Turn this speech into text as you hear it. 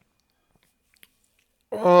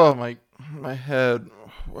Oh my head.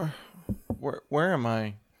 Where am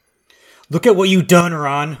I? Look at what you done,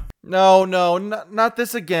 Ron. No, not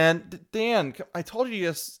this again. Dan, I told you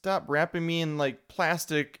to stop wrapping me in like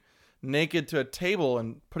plastic naked to a table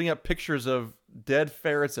and putting up pictures of dead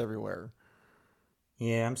ferrets everywhere.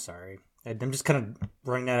 Yeah, I'm sorry. I'm just kind of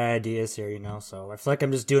running out of ideas here, so I feel like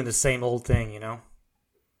I'm just doing the same old thing.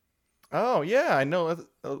 Oh, yeah, I know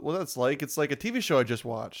what that's like. It's like a TV show I just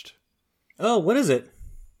watched. Oh, what is it?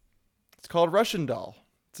 It's called Russian Doll.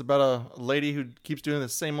 It's about a lady who keeps doing the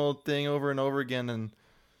same old thing over and over again and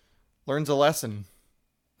learns a lesson.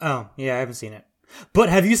 Oh, yeah, I haven't seen it. But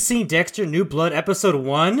have you seen Dexter New Blood episode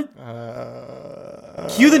 1?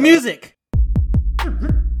 Cue the music!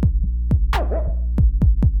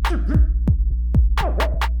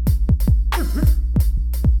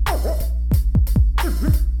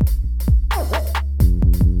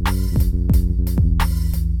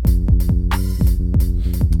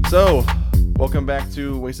 So, welcome back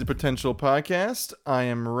to Wasted Potential Podcast. I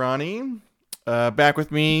am Ronnie. Back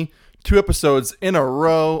with me, 2 episodes in a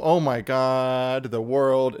row. Oh my god, the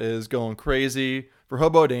world is going crazy for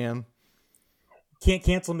Hobo Dan. Can't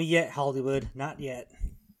cancel me yet, Hollywood. Not yet.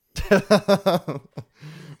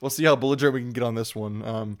 We'll see how belligerent we can get on this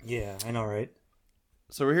one. Yeah, I know, right?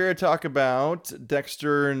 So we're here to talk about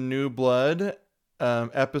Dexter New Blood,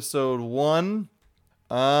 episode 1.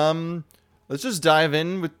 Let's just dive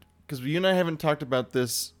in because you and I haven't talked about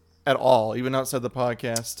this at all, even outside the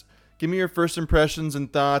podcast. Give me your first impressions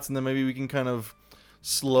and thoughts, and then maybe we can kind of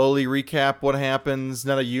slowly recap what happens.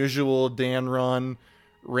 Not a usual Dan Ron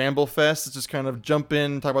ramble fest. Let's just kind of jump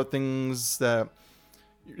in, talk about things that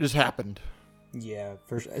just happened. Yeah,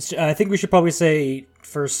 first, I think we should probably say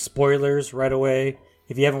first spoilers right away.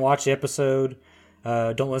 If you haven't watched the episode,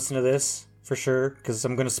 don't listen to this for sure, because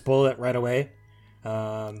I'm going to spoil it right away.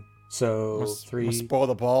 So We'll spoil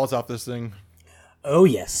the balls off this thing. Oh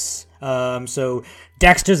yes. So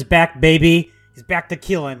Dexter's back, baby. He's back to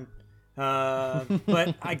killing.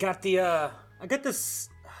 But I got this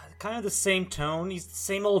kind of the same tone. He's the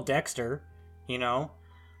same old Dexter, It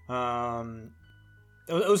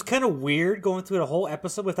was kind of weird going through the whole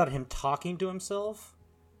episode without him talking to himself,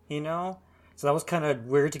 So that was kind of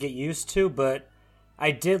weird to get used to, but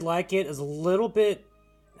I did like it. It was a little bit,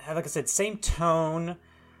 like I said, same tone,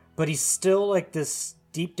 but he's still like this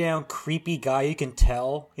deep down creepy guy. You can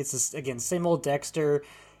tell it's this, again, same old Dexter.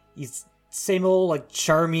 He's same old like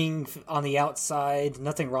charming on the outside,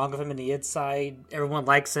 nothing wrong with him on the inside. Everyone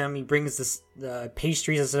likes him. He brings this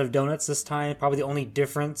pastries instead of donuts this time. Probably the only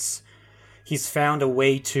difference, he's found a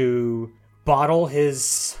way to bottle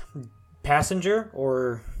his passenger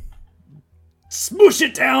or smoosh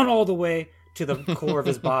it down all the way to the core of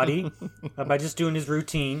his body by just doing his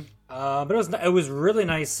routine. But it was really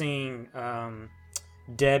nice seeing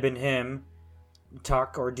Deb and him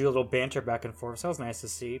talk or do a little banter back and forth. So that was nice to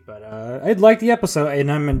see. But I liked the episode,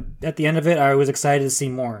 and at the end of it, I was excited to see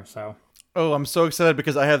more. So. Oh, I'm so excited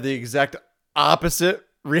because I have the exact opposite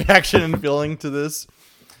reaction and feeling to this.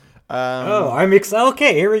 I'm excited.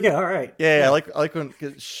 Okay, here we go. All right. Yeah. I like when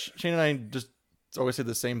Shane and I just always say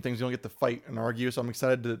the same things. You don't get to fight and argue, so I'm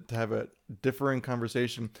excited to have a differing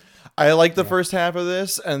conversation. I like the first half of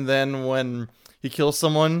this, and then when he kills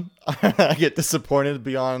someone, I get disappointed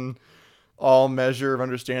beyond all measure of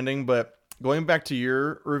understanding. But going back to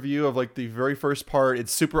your review of like the very first part,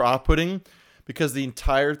 it's super off-putting because the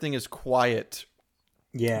entire thing is quiet.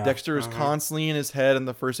 Yeah. Dexter is constantly in his head in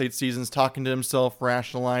the first 8 seasons, talking to himself,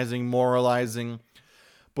 rationalizing, moralizing.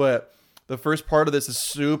 But the first part of this is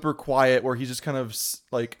super quiet, where he's just kind of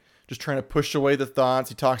like just trying to push away the thoughts.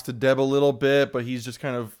 He talks to Deb a little bit, but he's just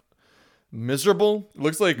kind of miserable. It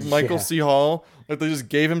looks like Michael C. Hall, like they just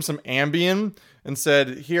gave him some Ambien and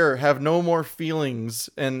said, "Here, have no more feelings."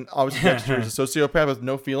 And obviously Dexter is a sociopath with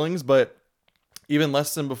no feelings, but even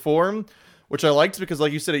less than before, which I liked because,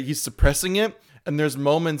 like you said, he's suppressing it. And there's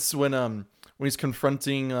moments when he's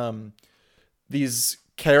confronting these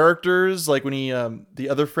characters, like when he the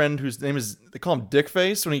other friend whose name is, they call him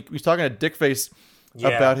Dickface, when he's talking to Dickface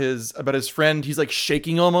about his friend, he's like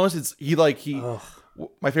shaking almost.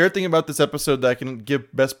 My favorite thing about this episode that I can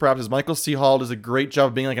give best props is Michael C. Hall does a great job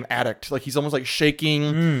of being like an addict. Like he's almost like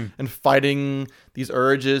shaking and fighting these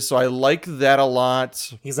urges. So I like that a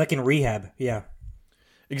lot. He's like in rehab. Yeah.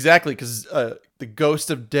 Exactly, because the ghost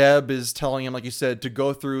of Deb is telling him, like you said, to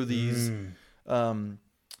go through these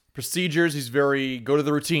procedures. He's go to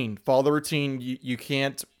the routine, follow the routine. You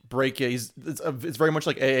can't break it. It's very much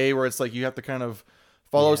like AA, where it's like you have to kind of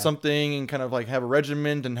follow something and kind of like have a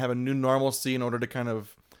regimen and have a new normalcy in order to kind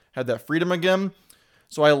of have that freedom again.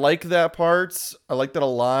 So I like that part. I like that a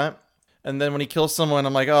lot. And then when he kills someone,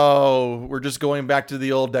 I'm like, oh, we're just going back to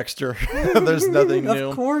the old Dexter. There's nothing new.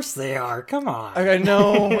 Of course they are. Come on. I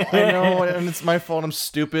know, and it's my fault. I'm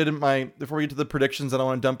stupid. Before we get to the predictions, I don't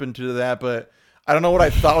want to dump into that, but I don't know what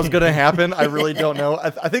I thought was going to happen. I really don't know.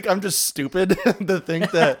 I think I'm just stupid to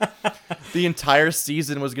think that the entire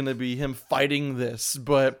season was going to be him fighting this.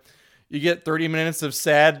 But you get 30 minutes of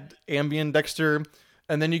sad ambient Dexter,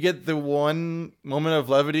 and then you get the one moment of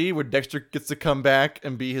levity where Dexter gets to come back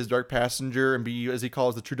and be his dark passenger and be, as he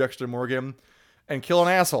calls, the true Dexter Morgan, and kill an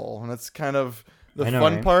asshole. And that's kind of the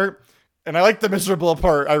fun part. And I like the miserable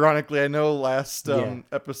part, ironically. I know last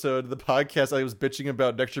episode of the podcast I was bitching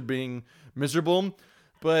about Dexter being miserable,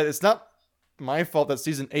 but it's not my fault that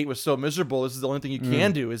season 8 was so miserable. This is the only thing you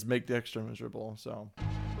can do is make Dexter miserable. So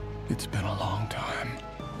it's been a long time,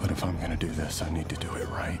 but if I'm gonna do this, I need to do it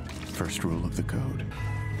right. First rule of the code: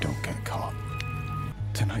 don't get caught.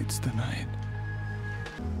 Tonight's the night.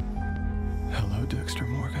 Hello, Dexter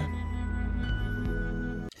Morgan.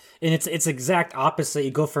 And it's exact opposite.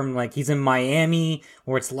 You go from like he's in Miami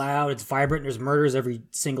where it's loud, it's vibrant, there's murders every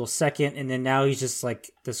single second, and then now he's just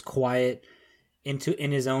like this quiet in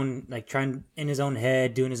his own in his own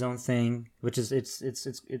head, doing his own thing, which is it's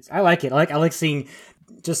I like it. I like seeing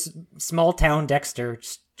just small town Dexter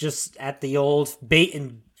just at the old bait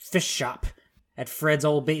and fish shop, at Fred's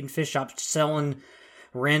old bait and fish shop, selling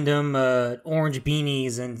random orange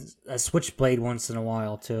beanies and a switchblade once in a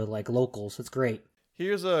while to like locals. It's great.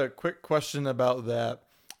 Here's a quick question about that.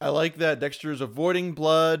 I like that Dexter's avoiding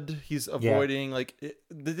blood. He's avoiding, it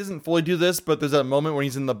doesn't fully do this, but there's that moment when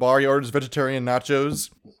he's in the bar, he orders vegetarian nachos.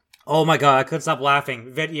 Oh my god, I couldn't stop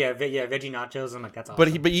laughing. Veggie nachos. I'm like, that's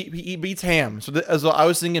awesome. But he beats ham. So as I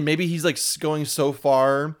was thinking, maybe he's like going so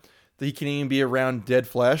far that he can't even be around dead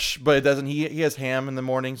flesh, but it doesn't. He has ham in the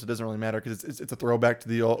morning, so it doesn't really matter because it's a throwback to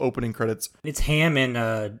the opening credits. It's ham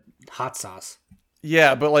and hot sauce.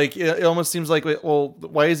 Yeah, but like it almost seems like, well,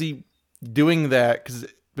 why is he doing that? Because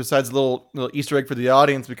besides a little Easter egg for the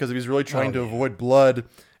audience, because he was really trying to avoid blood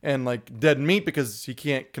and like dead meat because he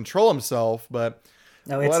can't control himself. But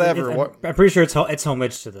whatever. I'm pretty sure it's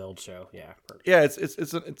homage to the old show. Yeah. Perfect. Yeah,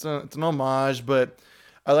 it's an homage, but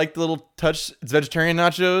I like the little touch. It's vegetarian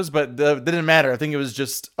nachos, but that didn't matter. I think it was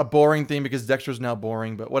just a boring thing because Dexter's now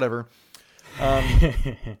boring. But whatever.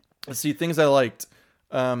 Let's see, things I liked.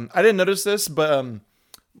 I didn't notice this, but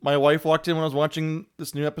my wife walked in when I was watching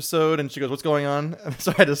this new episode, and she goes, "What's going on?" And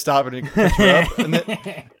so I had to stop and catch her up.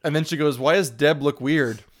 And then she goes, "Why does Deb look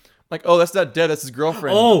weird?" I'm like, "Oh, that's not Deb. That's his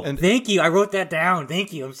girlfriend." Oh, thank you. I wrote that down.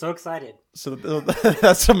 Thank you. I'm so excited. So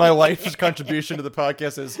that's what my wife's contribution to the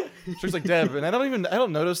podcast is. She's like, "Deb," and I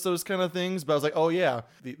don't notice those kind of things, but I was like, "Oh yeah,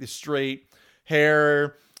 the straight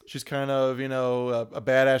hair. She's kind of a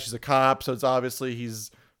badass. She's a cop, so it's obviously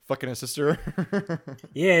he's fucking his sister."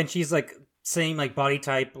 Yeah, and she's like same like body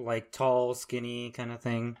type, like tall, skinny kind of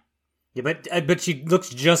thing. Yeah, but she looks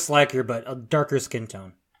just like her, but a darker skin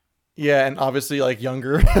tone. Yeah, and obviously like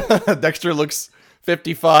younger. Dexter looks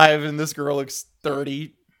 55, and this girl looks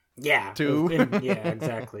 30. Yeah, too. Yeah,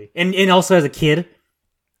 exactly. And also as a kid.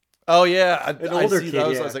 Oh yeah, an older kid. I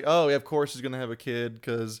was like, oh yeah, of course he's gonna have a kid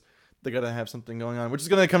because they gotta have something going on, which is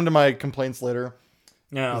gonna come to my complaints later.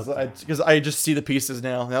 No, because I just see the pieces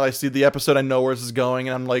now. Now I see the episode, I know where this is going,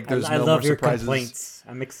 and I'm like, there's no more surprises. I love your complaints.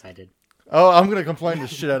 I'm excited. Oh, I'm gonna complain the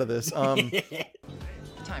shit out of this. Time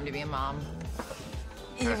to be a mom.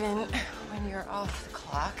 Even when you're off the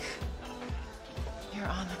clock, you're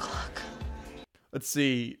on the clock. Let's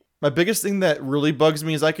see. My biggest thing that really bugs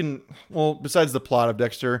me is besides the plot of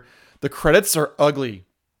Dexter, the credits are ugly.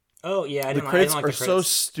 Oh yeah, the credits are so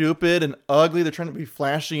stupid and ugly. They're trying to be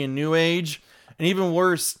flashy and new age. And even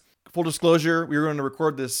worse, full disclosure, we were going to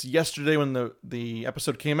record this yesterday when the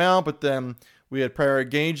episode came out, but then we had prior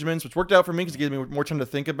engagements, which worked out for me because it gave me more time to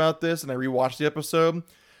think about this, and I rewatched the episode.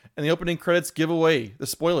 And the opening credits give away the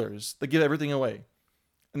spoilers. They give everything away.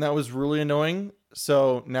 And that was really annoying.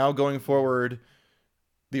 So now going forward,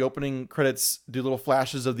 the opening credits do little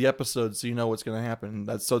flashes of the episode so you know what's going to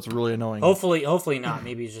happen. So it's really annoying. Hopefully not.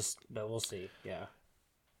 Maybe it's just, but we'll see. Yeah.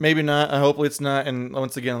 Maybe not. Hopefully it's not. And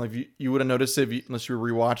once again, like you would have noticed it unless you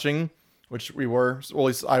were rewatching, which we were. Well, at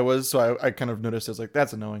least I was. So I kind of noticed it. I was like,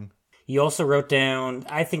 that's annoying. You also wrote down,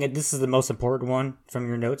 I think this is the most important one from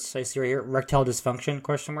your notes. I see right here, erectile dysfunction, ?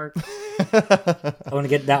 I want to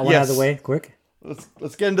get that one out of the way quick.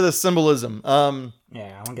 Let's get into the symbolism. Yeah, I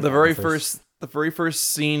want to get the very first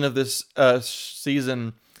scene of this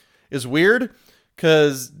season is weird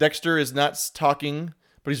because Dexter is not talking,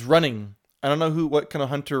 but he's running. I don't know what kind of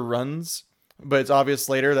hunter runs, but it's obvious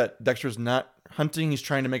later that Dexter's not hunting. He's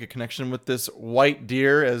trying to make a connection with this white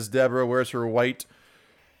deer as Deborah wears her white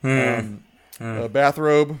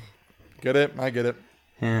Bathrobe. Get it? I get it.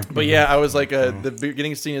 Yeah. But yeah, I was like, the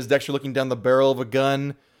beginning scene is Dexter looking down the barrel of a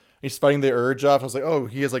gun. He's fighting the urge off. I was like, oh,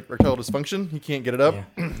 he has like erectile dysfunction. He can't get it up.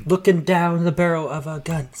 Yeah. Looking down the barrel of a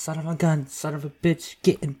gun, son of a bitch,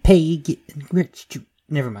 getting paid, getting rich.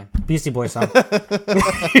 Never mind. Beastie Boys song.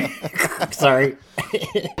 Sorry.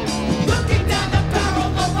 Looking down the barrel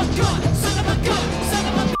of a gun, son of a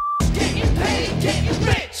bitch, getting paid, getting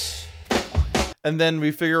rich. And then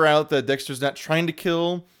we figure out that Dexter's not trying to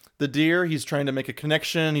kill the deer. He's trying to make a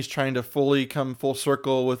connection. He's trying to fully come full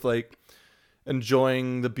circle with like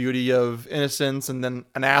enjoying the beauty of innocence, and then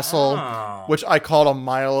an asshole, which I called a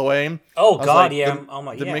mile away. Oh I was God, like, yeah. Oh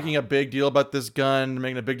my, they're making a big deal about this gun,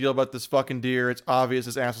 making a big deal about this fucking deer. It's obvious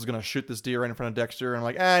this asshole's gonna shoot this deer right in front of Dexter. And I'm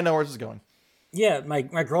like, I know where this is going. Yeah, my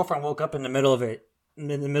girlfriend woke up in the middle of it, in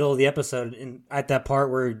the middle of the episode, and at that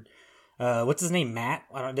part where, what's his name, Matt?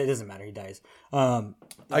 It doesn't matter. He dies.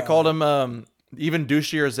 I called him even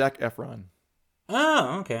douchier Zac Efron.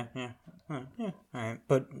 Oh, okay, yeah, all right.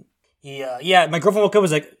 But yeah, my girlfriend woke up and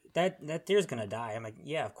was like, that deer's gonna die. I'm like,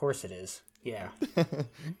 yeah, of course it is. Yeah,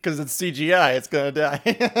 because it's CGI. It's gonna die.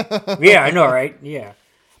 Yeah, I know, right? Yeah,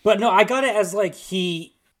 but no, I got it as like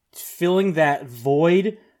he filling that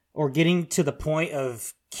void or getting to the point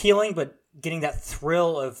of killing, but getting that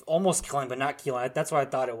thrill of almost killing but not killing. That's what I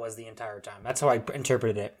thought it was the entire time. That's how I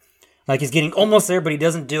interpreted it. Like he's getting almost there, but he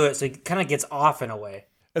doesn't do it, so he kind of gets off in a way.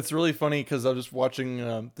 It's really funny because I was just watching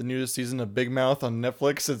the newest season of Big Mouth on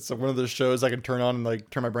Netflix. It's one of those shows I can turn on and like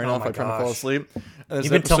turn my brain off if I'm trying to fall asleep. And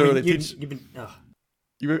You've been telling me.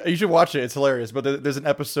 You should watch it. It's hilarious. But there's an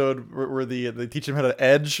episode where they teach him how to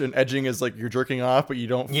edge, and edging is like you're jerking off, but you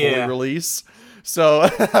don't fully release. So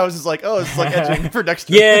I was just like, oh, it's like edging for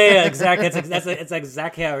Dexter. Yeah, exactly. It's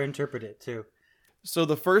exactly how I interpret it too. So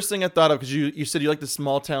the first thing I thought of, because you said you like the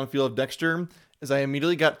small town feel of Dexter, is I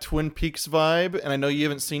immediately got Twin Peaks vibe, and I know you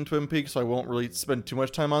haven't seen Twin Peaks, so I won't really spend too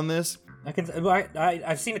much time on this.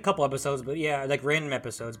 I've seen a couple episodes, but yeah, like random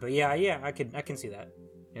episodes, but yeah, I can see that.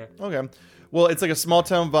 Yeah. Okay. Well, it's like a small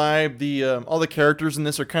town vibe. The all the characters in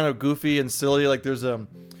this are kind of goofy and silly. Like there's one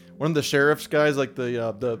of the sheriff's guys, like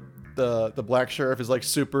the black sheriff is like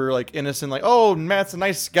super like innocent, like, oh, Matt's a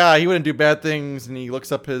nice guy, he wouldn't do bad things, and he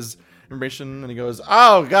looks up his information and he goes,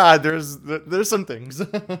 oh God, there's some things.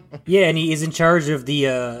 Yeah, and he is in charge of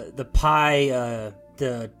the pie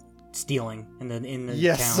the stealing in the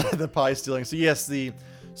yes, town. the pie stealing. So yes, the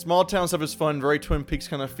small town stuff is fun, very Twin Peaks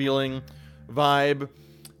kind of feeling vibe.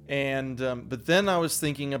 And but then I was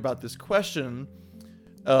thinking about this question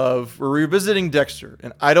of, we're revisiting Dexter,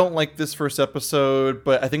 and I don't like this first episode,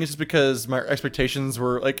 but I think it's just because my expectations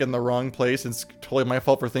were like in the wrong place. It's totally my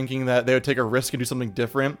fault for thinking that they would take a risk and do something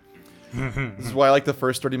different. This is why I like the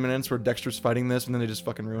first 30 minutes where Dexter's fighting this, and then they just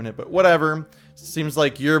fucking ruin it. But whatever. Seems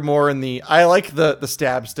like you're more in the, I like the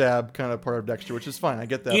stab kind of part of Dexter, which is fine. I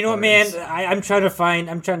get that. You know what, man? I'm trying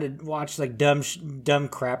to watch like dumb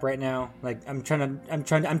crap right now. Like I'm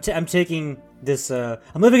taking this. I'm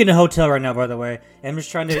living in a hotel right now, by the way, and I'm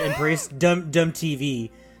just trying to embrace dumb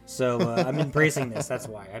TV. So I'm embracing this. That's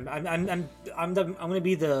why I'm gonna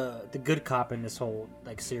be the good cop in this whole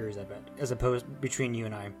like series. I bet, as opposed between you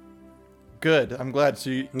and I. Good. I'm glad. So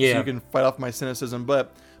you can fight off my cynicism.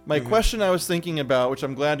 But my question I was thinking about, which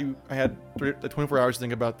I'm glad I had 24 hours to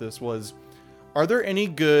think about this, was, are there any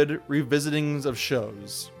good revisitings of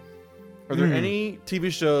shows? Are there any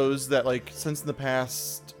TV shows that, like, since in the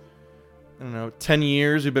past, I don't know, 10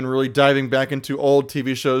 years, we've been really diving back into old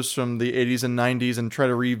TV shows from the 80s and 90s and try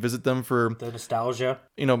to revisit them for the nostalgia,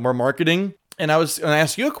 more marketing? And I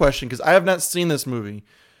asked you a question because I have not seen this movie.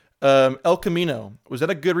 El Camino, was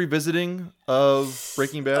that a good revisiting of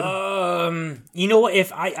Breaking Bad? You know what?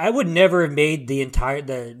 If I would never have made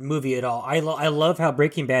the movie at all. I love how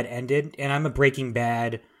Breaking Bad ended, and I'm a Breaking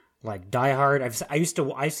Bad like diehard. I've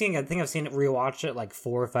seen it rewatched it like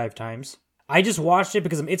 4 or 5 times. I just watched it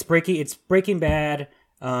because it's Breaking Bad.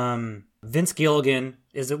 Vince Gilligan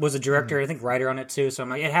was a director, I think writer on it too. So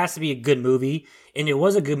I'm like, it has to be a good movie, and it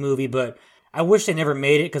was a good movie. But I wish they never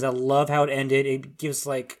made it because I love how it ended. It gives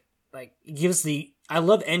I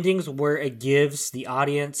love endings where it gives the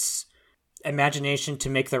audience imagination to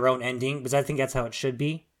make their own ending, because I think that's how it should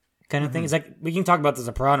be, kind of thing. It's like, we can talk about The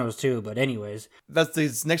Sopranos too, but anyways. That's the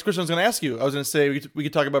next question I was going to ask you. I was going to say we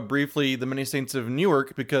could talk about briefly The Many Saints of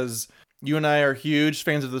Newark, because you and I are huge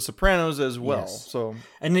fans of The Sopranos as well. Yes. So,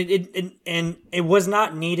 and it was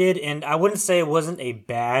not needed, and I wouldn't say it wasn't a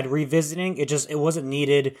bad revisiting. It wasn't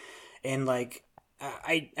needed, and like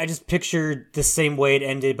I just pictured the same way it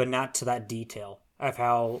ended, but not to that detail of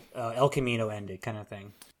how El Camino ended, kind of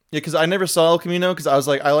thing. Yeah, because I never saw El Camino because I was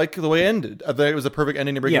like, I like the way it ended. I thought it was a perfect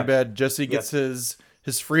ending to Breaking Yeah. Bad. Jesse gets his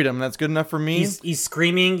freedom. That's good enough for me. He's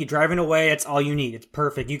screaming, you're driving away, that's all you need. It's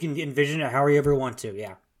perfect. You can envision it however you ever want to.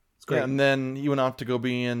 Yeah. It's great. Yeah, and then he went off to go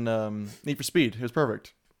be in Need for Speed. It was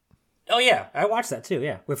perfect. Oh yeah, I watched that too,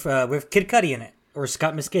 yeah. With Kid Cudi in it. Or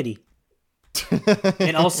Scott Muschietti.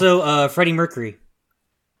 And also Freddie Mercury.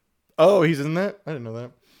 Oh, he's in that? I didn't know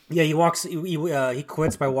that. Yeah, he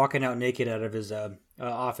quits by walking out naked out of his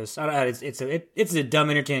office. It's a dumb,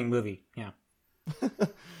 entertaining movie. Yeah.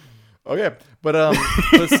 Okay, but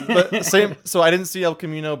same. So I didn't see El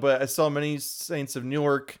Camino, but I saw Many Saints of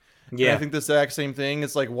Newark. Yeah. And I think the exact same thing.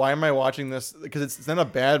 It's like, why am I watching this? Because it's not a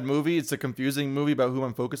bad movie. It's a confusing movie about who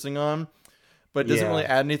I'm focusing on, but it doesn't really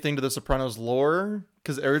add anything to the Sopranos lore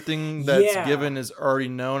because everything that's given is already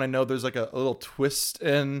known. I know there's like a little twist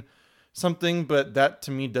in something, but that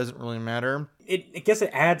to me doesn't really matter. I guess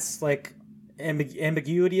it adds like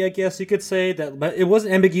ambiguity, I guess you could say that, but it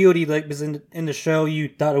wasn't ambiguity like because in the show you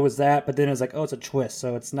thought it was that, but then it was like, oh, it's a twist,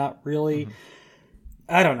 so it's not really.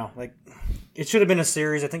 I don't know, like it should have been a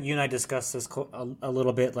series. I think you and I discussed this a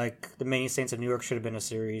little bit. Like the Many Saints of Newark should have been a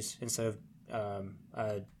series instead of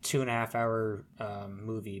a 2.5 hour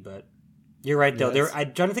movie. But you're right though.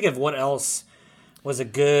 I'm trying to think of what else was a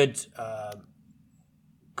good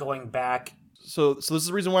going back. So this is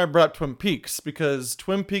the reason why I brought up Twin Peaks, because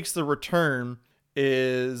Twin Peaks: The Return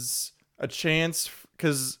is a chance,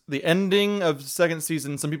 because the ending of the second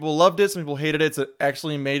season, some people loved it, some people hated it. It's an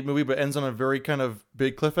actually made movie, but ends on a very kind of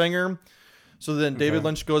big cliffhanger. So then David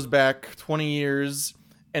Lynch goes back 20 years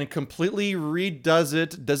and completely redoes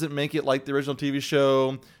it, doesn't make it like the original TV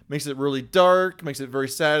show, makes it really dark, makes it very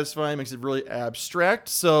satisfying, makes it really abstract.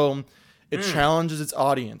 So it challenges its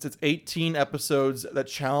audience. It's 18 episodes that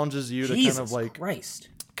challenges you to kind of like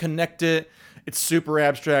connect it. It's super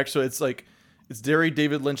abstract. So it's like, it's very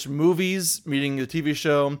David Lynch movies meeting the TV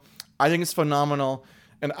show. I think it's phenomenal.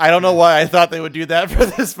 And I don't know why I thought they would do that for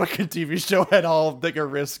this fucking TV show at all. Take a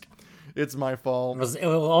risk. It's my fault. It was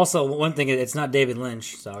also, one thing, it's not David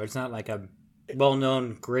Lynch, so it's not like a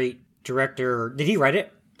well-known great director. Did he write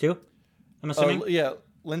it too? I'm assuming. Yeah,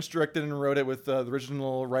 Lynch directed and wrote it with the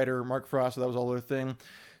original writer Mark Frost. So that was all their thing.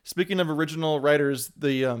 Speaking of original writers,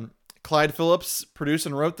 the Clyde Phillips produced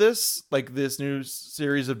and wrote this new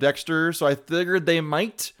series of Dexter. So I figured they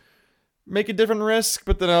might make a different risk,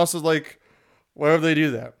 but then I also like, why would they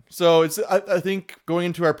do that? So I think going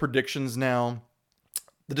into our predictions now,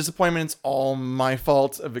 the disappointment's all my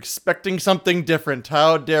fault of expecting something different.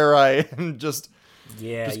 How dare I? And just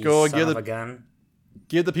go and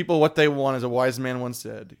give the people what they want, as a wise man once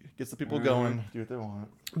said. Gets the people going, do what they want.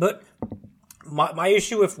 But my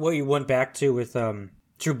issue with what you went back to with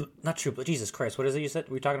Jesus Christ, what is it you said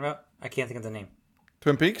we were talking about? I can't think of the name.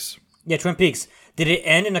 Twin Peaks? Yeah, Twin Peaks. Did it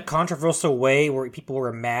end in a controversial way where people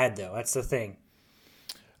were mad though? That's the thing.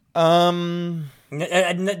 No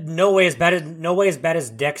way as bad as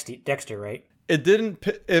Dexter, right?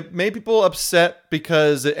 It made people upset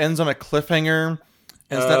because it ends on a cliffhanger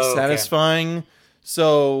and it's not satisfying. Okay.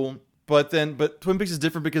 So, but Twin Peaks is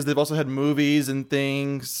different because they've also had movies and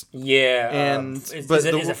things. Yeah. And is it the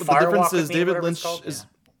difference is David Lynch is.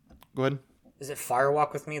 Go ahead. Is it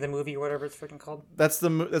Firewalk with Me, the movie, or whatever it's freaking called? That's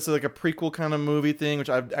like a prequel kind of movie thing, which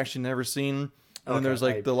I've actually never seen. And then there's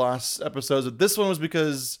like the lost episodes. This one was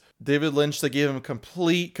because David Lynch, they gave him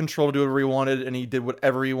complete control to do whatever he wanted, and he did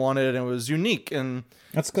whatever he wanted, and it was unique. And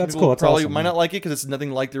that's cool. That's probably awesome, might not like it because it's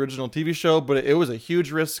nothing like the original TV show, but it was a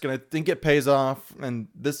huge risk, and I think it pays off. And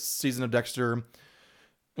this season of Dexter,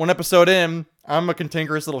 one episode in, I'm a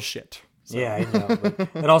cantankerous little shit. So. Yeah, I know.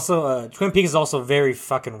 But also, Twin Peaks is also very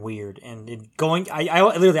fucking weird. And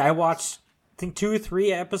I watched, I think 2 or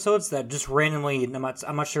 3 episodes that just randomly, I'm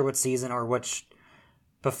not sure what season or which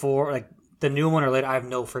before, like the new one or later. I have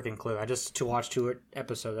no freaking clue. I just to watch 2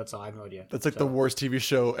 episodes. That's all. I have no idea. That's like the worst TV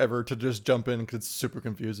show ever to just jump in because it's super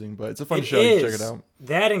confusing. But it's a fun show. You can check it out.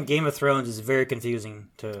 That and Game of Thrones is very confusing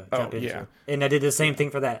to jump into. Yeah. And I did the same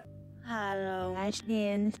thing for that. Hello,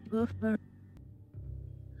 Ashton.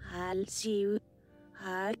 I'll see you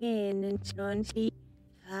again in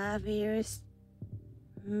 25 years.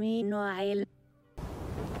 Meanwhile,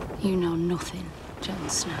 you know nothing, Jon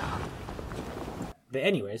Snow. But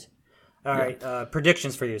anyways, all right.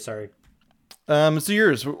 Predictions for you. Sorry. So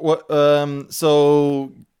yours. What?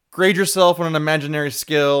 So grade yourself on an imaginary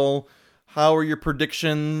scale. How are your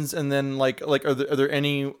predictions? And then like are there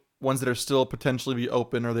any ones that are still potentially be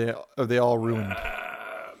open? Or are they all ruined?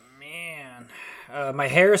 My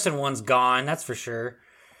Harrison one's gone. That's for sure.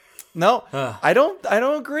 No, I don't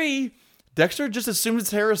agree. Dexter just assumes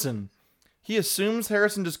it's Harrison. he assumes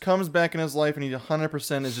Harrison just comes back in his life, and he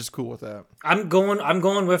 100% is just cool with that. I'm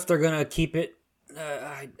going with they're gonna keep it.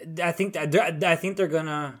 I think they're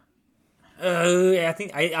gonna.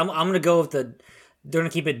 I'm gonna go with they're gonna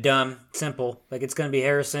keep it dumb, simple. Like it's gonna be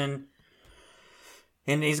Harrison,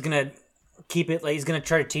 and he's gonna keep it like he's gonna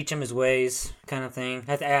try to teach him his ways, kind of thing.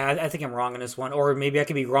 I think I'm wrong in this one, or maybe I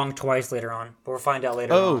could be wrong twice later on. But we'll find out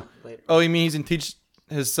later. Oh, you mean he's gonna teach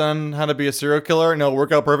his son how to be a serial killer, and it'll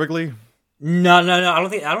work out perfectly? No. I don't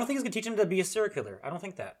think he's gonna teach him to be a serial killer. I don't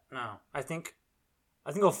think that. No, I think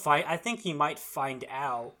he'll fight. I think he might find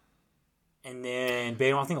out, and then but I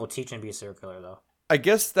don't think he'll teach him to be a serial killer though. I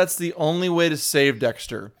guess that's the only way to save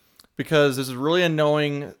Dexter, because there's a really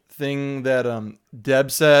annoying thing that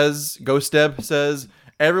Ghost Deb says,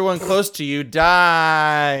 everyone close to you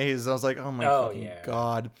dies. I was like, oh my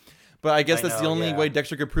god. But I guess that's the only way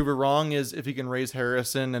Dexter could prove it wrong is if he can raise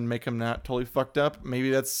Harrison and make him not totally fucked up. Maybe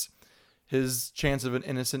that's his chance of an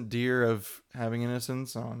innocent deer of having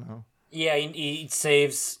innocence. I don't know. Yeah, he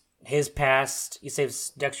saves his past. He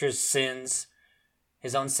saves Dexter's sins,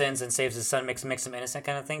 his own sins, and saves his son, makes him innocent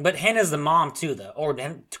kind of thing. But Hannah's the mom too, though. Or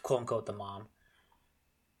quote unquote the mom.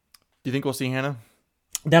 Do you think we'll see Hannah?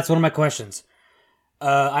 That's one of my questions.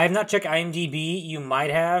 I have not checked IMDb. You might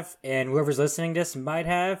have, and whoever's listening to this might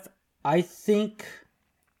have. I think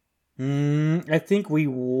we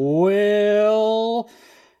will.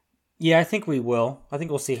 Yeah, I think we will. I think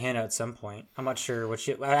we'll see Hannah at some point. I'm not sure what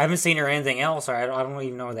I haven't seen her or anything else. Or I don't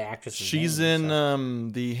even know the actress. She's in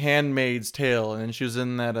The Handmaid's Tale, and she was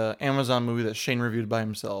in that Amazon movie that Shane reviewed by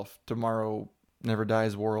himself. Tomorrow Never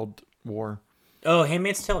Dies World War. Oh,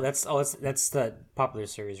 Handmaid's Tale. That's the popular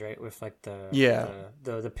series, right? With like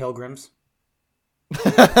the pilgrims.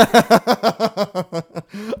 I'm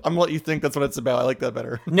gonna let you think that's what it's about. I like that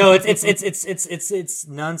better. No, it's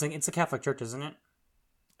nuns. It's a Catholic church, isn't it?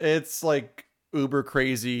 It's like uber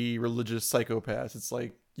crazy religious psychopaths. It's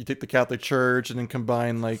like you take the Catholic Church and then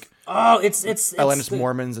combine like it's outlandish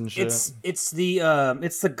Mormons and shit. It's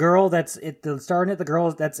the girl that's starring it. The girl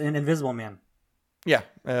that's in Invisible Man. Yeah,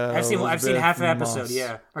 I've seen half an episode. Moss.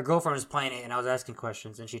 Yeah, my girlfriend was playing it, and I was asking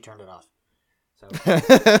questions, and she turned it off. So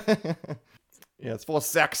yeah, it's full of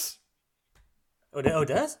sex. Oh, it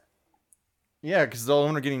does? Yeah, because all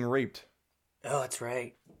women are getting raped. Oh, that's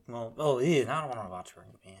right. Well, yeah, I don't want to watch rape,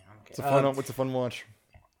 man. Okay. It's a fun watch.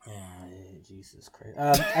 Yeah, Jesus Christ.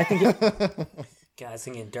 I think. Guys,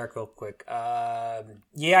 thinking dark real quick.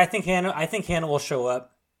 Yeah, I think Hannah will show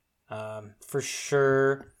up. For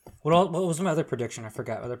sure. What was my other prediction? I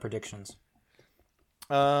forgot other predictions.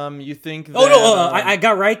 You think that... I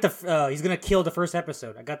got right. He's gonna kill the first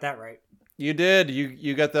episode. I got that right. You did.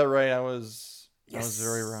 You got that right. I was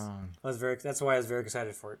very wrong. That's why I was very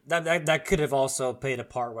excited for it. That could have also played a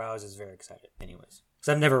part where I was just very excited. Anyways,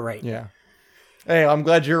 because I'm never right. Yeah. Hey, I'm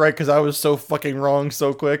glad you're right because I was so fucking wrong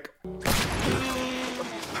so quick.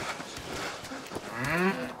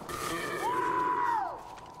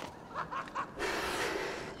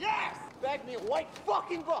 Bagged me a white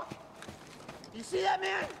fucking buck. You see that,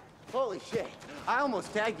 man? Holy shit. I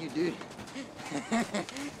almost tagged you, dude.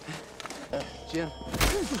 Jim.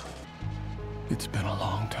 It's been a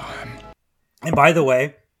long time. And by the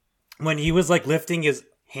way, when he was like lifting his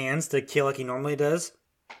hands to kill like he normally does,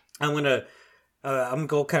 I'm gonna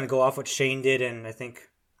go off what Shane did, and I think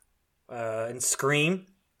in Scream.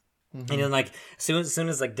 Mm-hmm. And then like as soon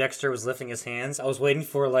as like Dexter was lifting his hands, I was waiting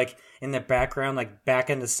for like in the background like Back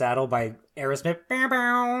in the Saddle by Aerosmith.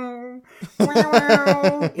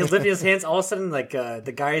 He's lifting his hands. All of a sudden, like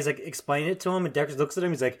the guy is like explaining it to him, and Dexter looks at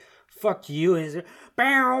him. He's like, "Fuck you!" And he's like,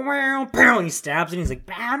 and he stabs him. And he's like,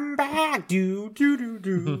 "Bam, back, do."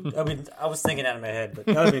 I mean, I was thinking that in my head, but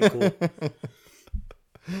that would have been cool.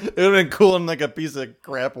 It would have been cool in like a piece of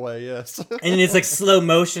crap way, yes. And it's like slow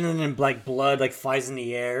motion, and then like blood like flies in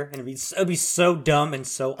the air, and it'd be so dumb and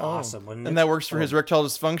so awesome, wouldn't it? And that works for his erectile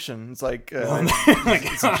dysfunction. It's like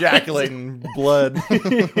it's ejaculating blood.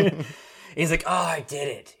 He's like, "Oh, I did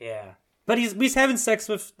it!" Yeah, but he's having sex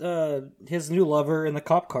with his new lover in the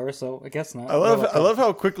cop car, so I guess not. I love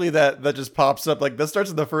how quickly that just pops up. Like that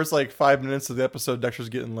starts in the first like 5 minutes of the episode. Dexter's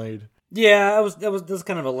getting laid. Yeah, that was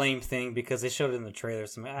kind of a lame thing because they showed it in the trailer.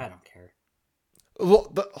 So I don't care.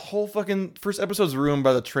 Well, the whole fucking first episode's ruined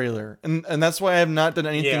by the trailer, and that's why I have not done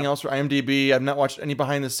anything else for IMDb. I've not watched any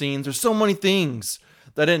behind the scenes. There's so many things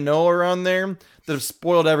that I didn't know around there that have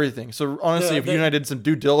spoiled everything. So honestly, if you and I did some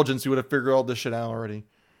due diligence, you would have figured all this shit out already.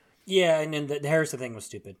 Yeah, and then the Harrison thing was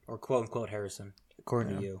stupid, or quote unquote Harrison,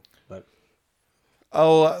 according to you. But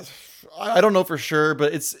I don't know for sure,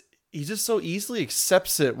 but he just so easily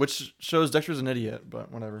accepts it, which shows Dexter's an idiot, but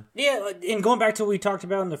whatever. Yeah, and going back to what we talked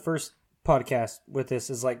about in the first podcast with this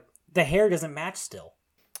is like the hair doesn't match still.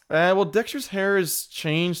 Well, Dexter's hair has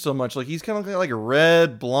changed so much. Like he's kind of like a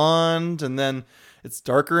red, blonde, and then it's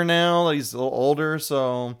darker now. Like, he's a little older,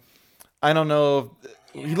 so I don't know.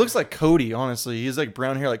 He looks like Cody. Honestly, he's like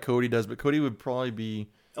brown hair like Cody does, but Cody would probably be.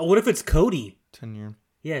 Oh, what if it's Cody? 10 years.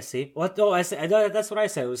 Yeah. See what? Oh, I said that's what I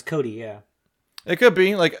said. It was Cody. Yeah. It could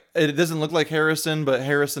be like it doesn't look like Harrison, but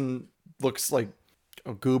Harrison looks like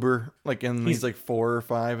a goober. Like he's like 4 or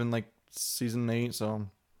 5 in like season 8. So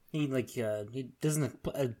he doesn't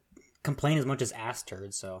complain as much as ass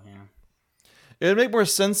turd. So yeah. It would make more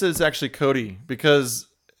sense that it's actually Cody because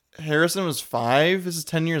Harrison was 5. This is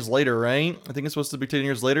 10 years later, right? I think it's supposed to be 10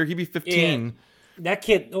 years later. He'd be 15. Yeah. That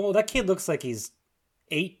kid looks like he's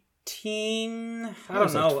 18. I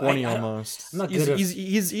don't know. Like 20 almost. I'm not good.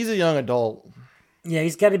 He's a young adult. Yeah,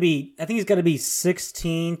 he's got to be. I think he's got to be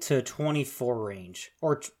 16 to 24 range,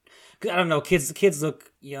 or I don't know. Kids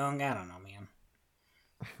look young. I don't know, man.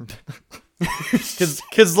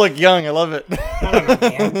 kids look young. I love it. I don't know,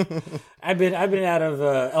 man. I've been out of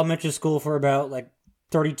elementary school for about like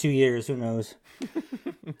 32 years. Who knows?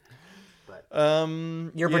 But,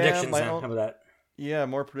 your predictions. Then. How about that? Yeah,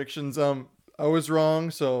 more predictions. I was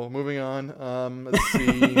wrong. So moving on. Let's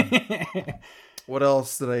see. What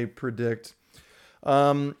else did I predict?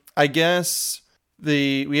 I guess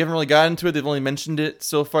we haven't really gotten to it. They've only mentioned it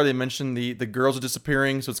so far. They mentioned the girls are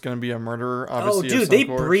disappearing, so it's going to be a murderer. Obviously, dude, they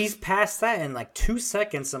breezed past that in like 2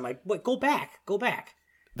 seconds. I'm like, wait, go back.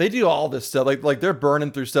 They do all this stuff. Like they're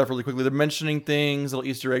burning through stuff really quickly. They're mentioning things. Little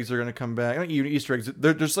Easter eggs are going to come back. Not even Easter eggs.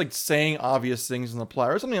 They're just like saying obvious things in the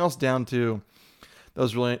plot. Or something else down too. That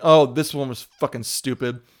was really. Oh, this one was fucking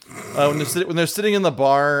stupid. When they're sitting in the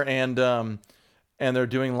bar and they're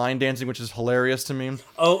doing line dancing, which is hilarious to me.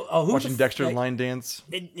 Watching Dexter line dance.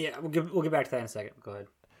 We'll get back to that in a second. Go ahead.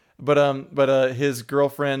 But his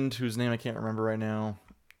girlfriend, whose name I can't remember right now,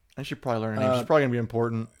 I should probably learn her name. She's probably gonna be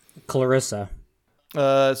important. Clarissa.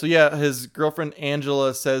 So yeah, his girlfriend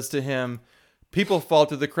Angela says to him, "People fall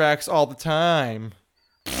through the cracks all the time."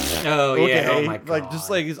 Oh okay. Yeah. Oh my god. Like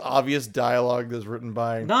just like his obvious dialogue that's written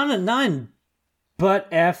by none.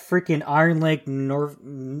 But freaking Iron Lake,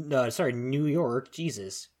 New York.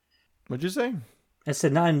 Jesus. What'd you say? I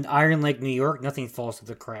said not in Iron Lake, New York. Nothing falls through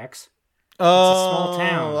the cracks. Oh, it's a small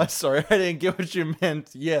town. I'm sorry, I didn't get what you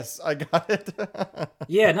meant. Yes, I got it.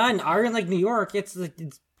 Yeah, not in Iron Lake, New York. It's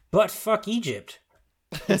butt fuck Egypt.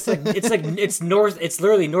 It's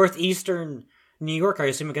literally northeastern New York. I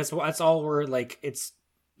assume because that's all where like it's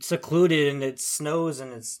secluded and it snows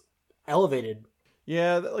and it's elevated.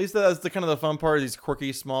 Yeah, at least that's the kind of the fun part of these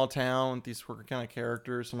quirky small town with these quirky kind of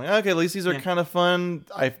characters. I'm like, okay, at least these are kind of fun.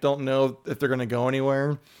 I don't know if they're gonna go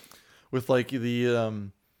anywhere with like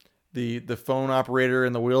the phone operator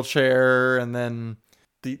in the wheelchair, and then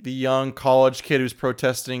the young college kid who's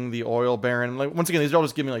protesting the oil baron. Like once again, these are all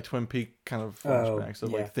just giving me like Twin Peaks kind of flashbacks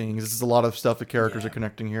of like things. This is a lot of stuff the characters are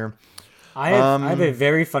connecting here. I have a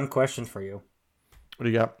very fun question for you. What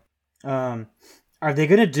do you got? Are they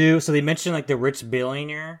gonna do? So they mentioned like the rich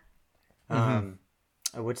billionaire.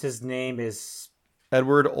 What's his name is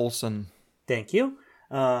Edward Olson. Thank you.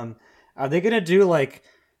 Are they gonna do like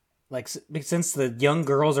since the young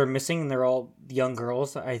girls are missing and they're all young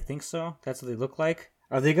girls? I think so. That's what they look like.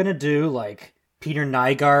 Are they gonna do like Peter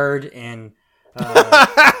Nygard and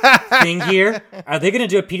thing here? Are they gonna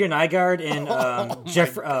do a Peter Nygard and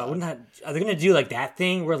Jeffrey? Are they gonna do like that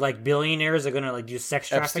thing where like billionaires are gonna like do sex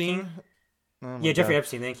trafficking? Epstein? Oh Jeffrey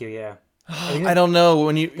Epstein. Thank you. Yeah. I don't know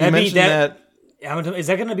when you mentioned that. Is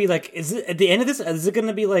that gonna be like? Is it at the end of this? Is it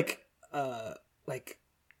gonna be like a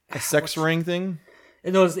sex ring thing?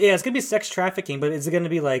 No, it's gonna be sex trafficking. But is it gonna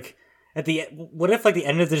be like at the? What if like the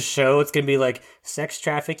end of the show? It's gonna be like sex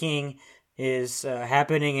trafficking is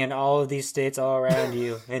happening in all of these states all around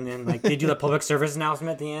you, and then like they do the public service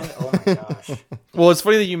announcement at the end. Oh my gosh. Well, it's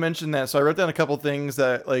funny that you mentioned that. So I wrote down a couple things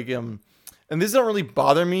that like and these don't really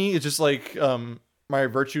bother me. It's just like my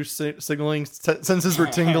virtue signaling senses were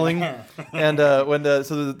tingling. And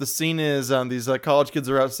the scene is these comcollege kids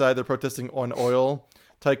are outside. They're protesting an oil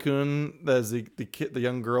tycoon. As the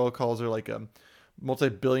young girl calls her like a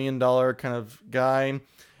multi-billion-dollar kind of guy,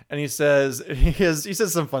 and he says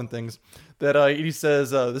some fun things. That he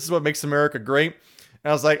says this is what makes America great. And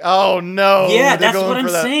I was like, oh no. Yeah, that's what I'm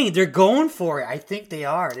saying. They're going for it. I think they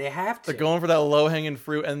are. They have to. They're going for that low-hanging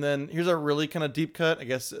fruit. And then here's a really kind of deep cut, I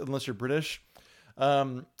guess, unless you're British.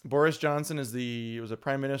 Boris Johnson was a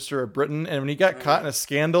prime minister of Britain. And when he got caught in a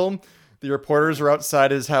scandal, the reporters were outside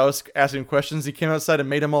his house asking questions. He came outside and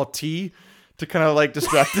made them all tea to kind of like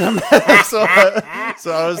distract them. So I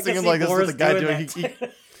was thinking like, this is what the guy doing.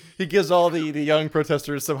 he gives all the young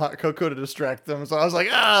protesters some hot cocoa to distract them. So I was like,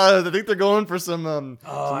 I think they're going for some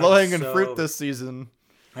low-hanging fruit this season.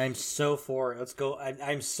 I'm so for it. Let's go.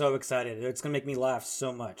 I'm so excited. It's going to make me laugh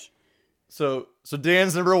so much. So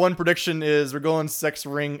Dan's number one prediction is we're going sex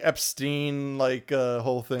ring, Epstein,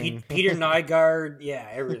 whole thing. Peter Nygaard, yeah,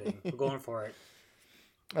 everything. We're going for it.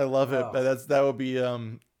 I love it. Oh. That would be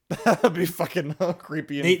that would be fucking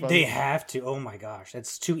creepy. And funny. They have to. Oh my gosh,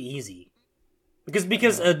 that's too easy. Because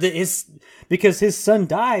his son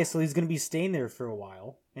dies, so he's gonna be staying there for a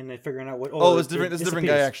while, and they're figuring out what. Oh, it's different. It's a different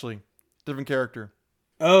guy actually. Different character.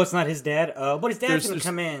 Oh, it's not his dad. Oh, but his dad's gonna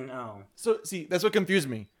come in. Oh, so see, that's what confused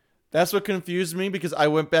me. That's what confused me because I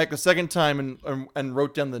went back a second time and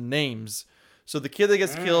wrote down the names. So the kid that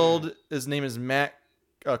gets killed, his name is Matt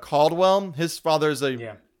Caldwell. His father's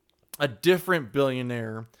a different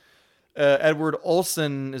billionaire. Edward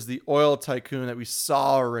Olson is the oil tycoon that we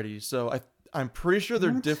saw already. So I'm pretty sure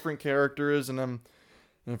they're different characters, and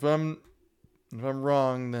if I'm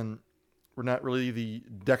wrong, then we're not really the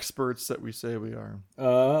Dexperts that we say we are.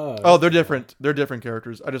 Oh, they're different. They're different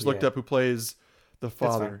characters. I just looked up who plays the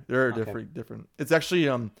father. They're different. It's actually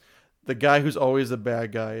the guy who's always the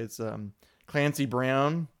bad guy. It's Clancy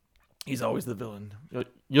Brown. He's always the villain.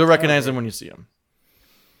 You'll recognize him when you see him.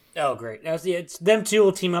 Oh, great! It's them two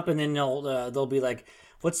will team up, and then they'll be like,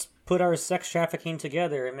 "Let's put our sex trafficking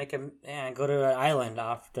together and make him go to an island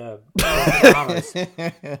off the Bahamas."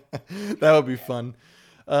 That would be fun.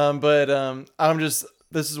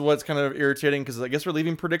 This is what's kind of irritating because I guess we're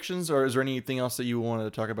leaving predictions, or is there anything else that you wanted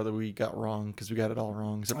to talk about that we got wrong? Because we got it all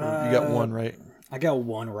wrong, except for you got one right. I got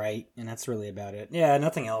one right, and that's really about it. Yeah,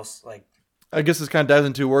 nothing else. I guess this kind of dives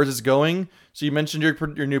into where's it's going. So you mentioned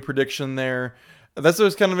your new prediction there. That's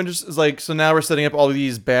what's kind of interesting. Is so now we're setting up all of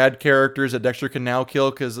these bad characters that Dexter can now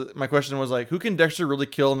kill. Because my question was who can Dexter really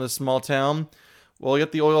kill in this small town? Well, you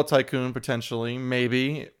got the oil tycoon potentially,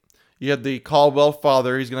 maybe. You had the Caldwell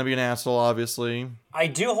father. He's going to be an asshole, obviously. I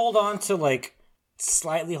do hold on to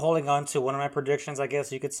slightly holding on to one of my predictions. I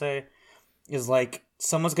guess you could say is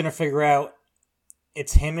someone's going to figure out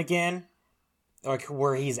it's him again,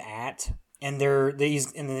 where he's at, and they're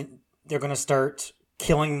going to start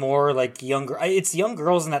killing more younger. It's young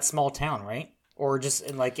girls in that small town, right? Or just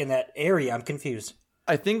in that area. I'm confused.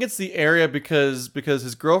 I think it's the area because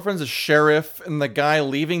his girlfriend's a sheriff, and the guy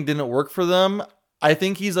leaving didn't work for them. I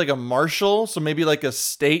think he's a marshal, so maybe a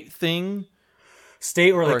state thing.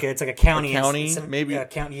 State or it's a county. Maybe. A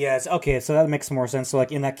county, yes. Okay, so that makes more sense. So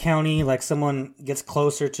in that county, someone gets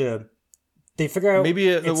closer to... They figure out maybe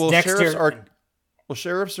it's Dexter.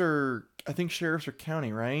 Sheriffs are... I think sheriffs are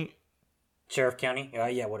county, right? Sheriff county?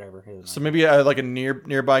 Yeah, whatever. So maybe a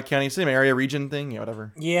nearby county, same area, region thing,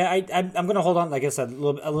 whatever. Yeah, I'm going to hold on, like I said, a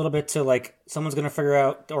little bit to someone's going to figure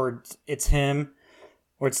out, or it's him,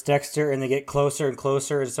 or it's Dexter, and they get closer and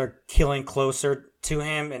closer and start killing closer to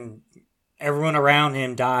him, and everyone around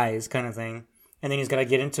him dies, kind of thing. And then he's got to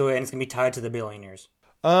get into it, and it's going to be tied to the billionaires.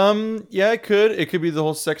 Yeah, it could. It could be the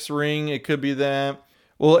whole sex ring. It could be that.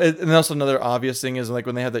 Well, and also another obvious thing is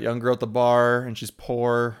when they had that young girl at the bar, and she's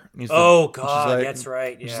poor. And God, that's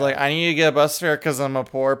right. Yeah. She's like, I need to get a bus fare because I'm a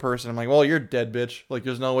poor person. I'm like, well, you're dead, bitch.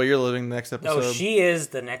 There's no way you're living the next episode. No, she is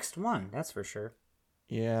the next one. That's for sure.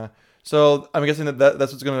 Yeah. So I'm guessing that's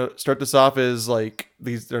what's going to start this off is they're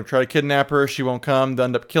going to try to kidnap her. She won't come. They'll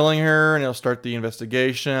end up killing her, and it'll start the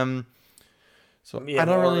investigation. So yeah, I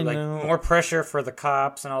don't really know. More pressure for the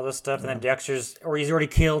cops and all this stuff. And then Dexter's, or he's already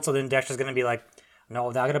killed. So then Dexter's going to be like, no,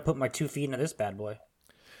 now I got to put my 2 feet into this bad boy.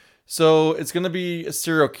 So it's going to be a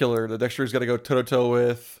serial killer that Dexter's got to go toe-to-toe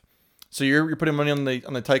with. So you're putting money on the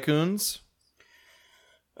tycoons?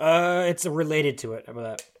 It's related to it. How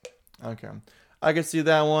about that? Okay. I could see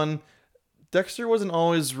that one. Dexter wasn't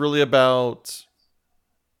always really about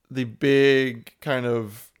the big kind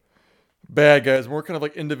of bad guys. More kind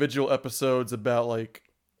of individual episodes about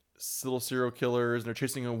little serial killers. And they're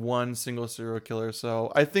chasing one single serial killer. So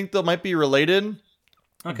I think they might be related.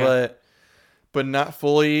 Okay. But not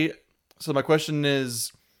fully. So my question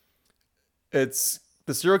is, it's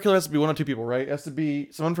the serial killer has to be one of two people, right? It has to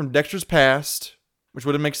be someone from Dexter's past, which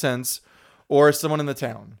wouldn't make sense, or someone in the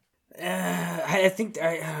town. I think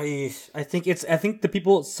the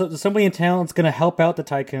people. So somebody in town is going to help out the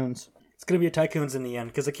tycoons. It's going to be a tycoons in the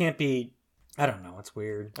end because it can't be. I don't know. It's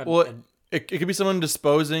weird. It could be someone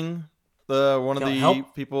disposing one of the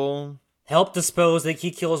people. Help dispose.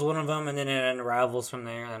 He kills one of them, and then it unravels from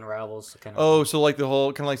there. And unravels. So the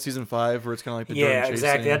whole kind of season 5, where it's kind of the Jordan chasing.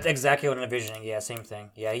 Exactly. That's exactly what I'm envisioning. Yeah, same thing.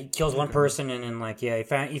 Yeah, he kills one person, and then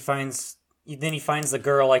he finds the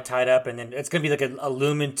girl tied up, and then it's gonna be a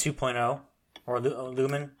Lumen 2.0 or a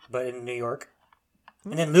Lumen, but in New York.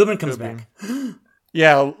 And then Lubin comes Could be. back.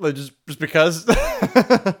 Yeah, just because.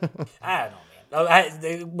 I don't know,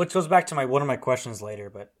 man. Which goes back to one of my questions later,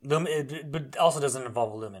 but but also doesn't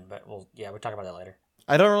involve Lumen. But we'll talk about that later.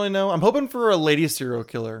 I don't really know. I'm hoping for a lady serial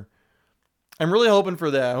killer. I'm really hoping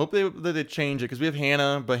for that. I hope that they change it because we have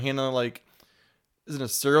Hannah, but Hannah like isn't a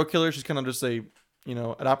serial killer. She's kind of just an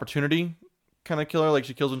opportunity kind of killer. Like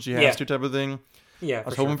she kills when she has to, type of thing. Yeah, I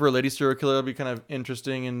was hoping for a lady serial killer. That'd be kind of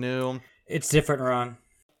interesting and new. It's different, Ron.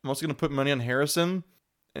 I'm also gonna put money on Harrison.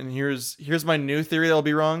 And here's my new theory that'll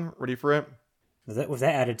be wrong. Ready for it? With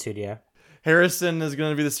that attitude, yeah. Harrison is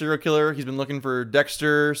going to be the serial killer. He's been looking for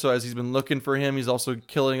Dexter, so as he's been looking for him, he's also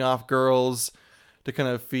killing off girls to kind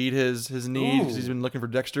of feed his need. 'Cause he's been looking for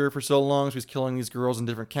Dexter for so long, so he's killing these girls in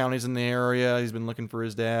different counties in the area. He's been looking for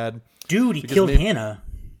his dad. Dude, he killed Hannah.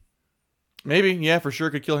 Maybe, yeah, for sure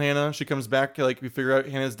could kill Hannah. She comes back, like we figure out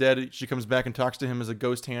Hannah's dead. She comes back and talks to him as a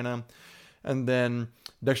ghost Hannah. And then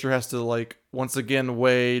Dexter has to, like, once again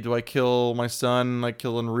weigh, do I kill my son, like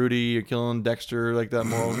killing Rudy or killing Dexter, like that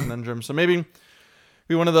moral conundrum. So maybe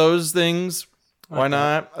be one of those things. Why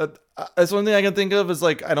not? That's one thing I can think of is,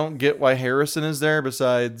 like, I don't get why Harrison is there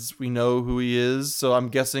besides we know who he is. So I'm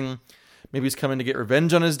guessing maybe he's coming to get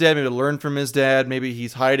revenge on his dad, maybe to learn from his dad. Maybe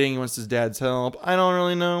he's hiding, he wants his dad's help. I don't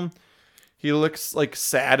really know. He looks, like,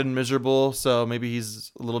 sad and miserable, so maybe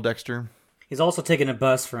he's a little Dexter. He's also taking a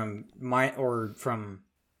bus from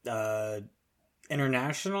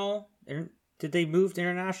International. Did they move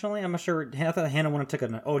internationally? I'm not sure. I thought Hannah went and took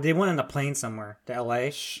they went on a plane somewhere to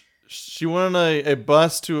L.A. She went on a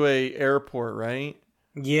bus to a airport, right?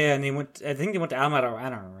 Yeah, and I think they went to Almada. I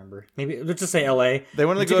don't remember. Maybe let's just say L.A. They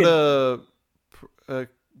wanted to go to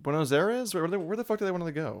Buenos Aires. Where the fuck do they want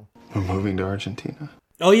to go? We're moving to Argentina.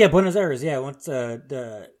 Oh yeah, Buenos Aires. Yeah, went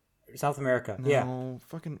to South America. No, yeah.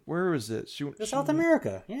 Fucking, where is it? South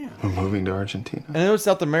America. Yeah. We're moving to Argentina. I know it's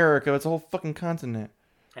South America. It's a whole fucking continent.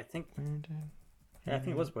 I think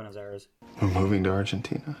it was Buenos Aires. We're moving to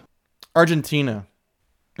Argentina. Argentina.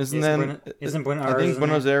 Isn't Buenos I think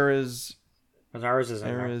Buenos Aires. Buenos Aires is in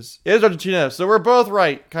there. It is Argentina. So we're both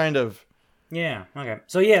right, kind of. Yeah. Okay.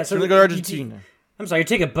 So yeah. So we're gonna go to Argentina. I'm sorry. You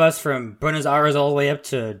take a bus from Buenos Aires all the way up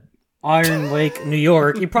to Iron Lake, New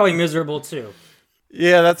York. You're probably miserable too.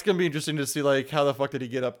 Yeah, that's gonna be interesting to see, like, how the fuck did he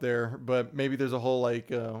get up there? But maybe there's a whole, like,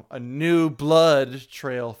 a new blood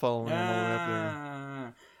trail following him all the way up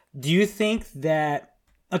there. Do you think that?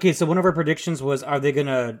 Okay, so one of our predictions was, are they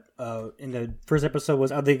gonna in the first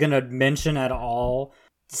episode are they gonna mention at all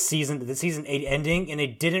the season 8 ending? And they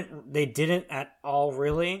didn't at all,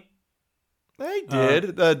 really. They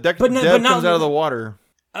did. Deb but comes out of the water.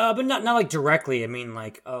 But not like directly. I mean,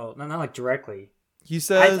 like, not like directly. He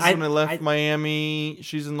says when I left Miami,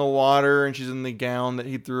 she's in the water and she's in the gown that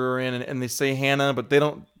he threw her in, and they say Hannah, but they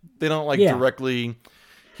don't like directly.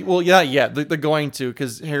 They're going to,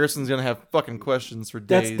 because Harrison's gonna have fucking questions for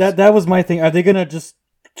days. That was my thing. Are they gonna just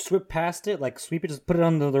sweep past it, like sweep it, just put it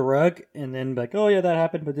under the rug, and then be like, oh yeah, that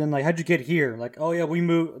happened, but then like, how'd you get here? Like, oh yeah, we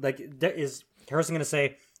moved. Like, is Harrison gonna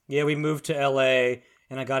say, yeah, we moved to L.A.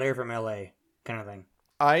 and I got here from L.A. kind of thing?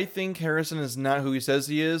 I think Harrison is not who he says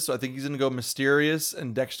he is, so I think he's going to go mysterious,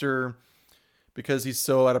 and Dexter, because he's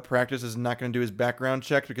so out of practice, is not going to do his background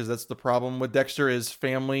check, because that's the problem with Dexter, is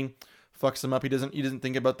family fucks him up. He doesn't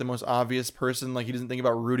think about the most obvious person, like he doesn't think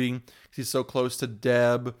about Rudy, because he's so close to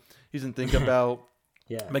Deb. He doesn't think about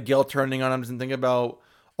Miguel turning on him, doesn't think about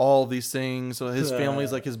all these things, so his family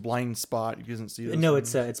is like his blind spot. He doesn't see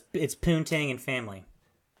those things. It's Poontang and family.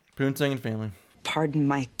 Poontang and family. Pardon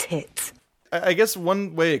my tits. I guess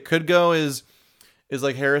one way it could go is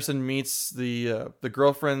like Harrison meets the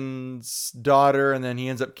girlfriend's daughter, and then he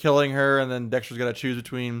ends up killing her, and then Dexter's got to choose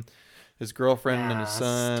between his girlfriend and his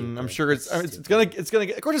son. Stupid. I'm sure it's gonna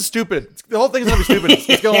get. Of course, it's stupid. The whole thing's gonna be stupid.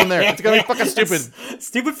 It's going there. It's gonna be fucking stupid.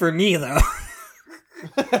 Stupid for me though.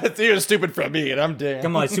 It's even stupid for me, and I'm damn.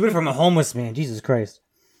 Come on, it's stupid from a homeless man. Jesus Christ.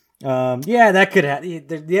 Yeah, that could happen.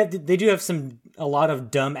 They do have a lot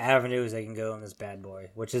of dumb avenues they can go in this bad boy,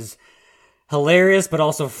 which is hilarious, but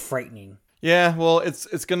also frightening. Yeah, well, it's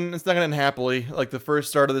not gonna end happily. Like the first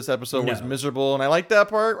start of this episode was miserable, and I like that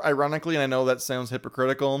part, ironically, and I know that sounds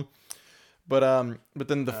hypocritical, but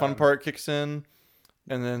then the fun part kicks in,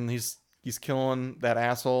 and then he's killing that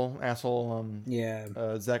asshole, Zac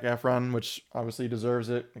Efron, which obviously deserves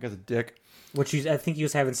it. That guy's a dick. I think he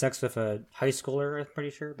was having sex with a high schooler, I'm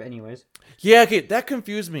pretty sure, but anyways. Yeah, okay, that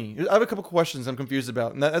confused me. I have a couple questions I'm confused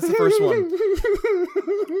about, and that's the first one.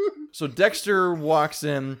 So Dexter walks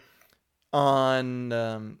in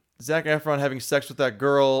on Zac Efron having sex with that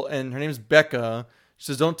girl, and her name's Becca. She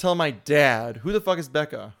says, "Don't tell my dad." Who the fuck is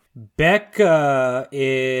Becca? Becca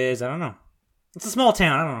is, I don't know. It's a small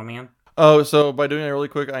town. I don't know, man. Oh, so by doing a really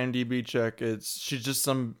quick IMDb check, she's just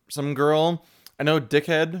some girl. I know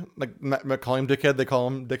Dickhead, like not calling him Dickhead, they call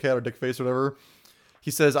him Dickhead or Dickface or whatever. He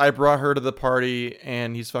says, I brought her to the party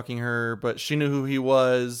and he's fucking her, but she knew who he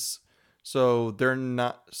was. So they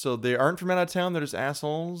aren't from out of town. They're just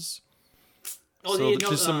assholes. Oh, so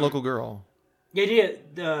she's some local girl. Yeah.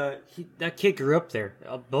 That kid grew up there.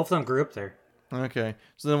 Both of them grew up there. Okay.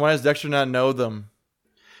 So then why does Dexter not know them?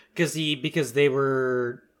 Because they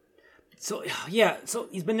were. So yeah. So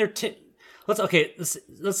he's been there.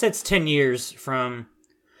 Let's say it's 10 years from.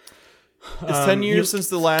 It's 10 years since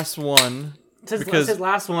the last one. Since his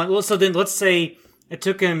last one. Well, so then let's say it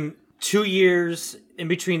took him 2 years in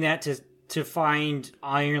between that to find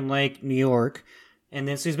Iron Lake, New York, and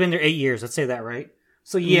then so he's been there 8 years. Let's say that, right?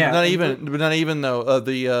 So yeah, not even though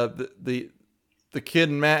the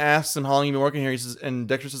kid Matt asks him how long you've been working here. He says, and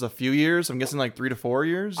Dexter says a few years. I'm guessing like 3 to 4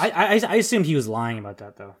 years. I assumed he was lying about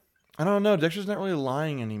that though. I don't know. Dexter's not really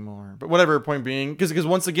lying anymore. But whatever. Point being, because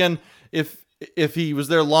once again, if he was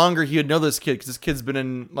there longer, he would know this kid because this kid's been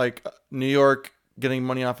in like New York getting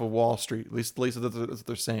money off of Wall Street. At least that's what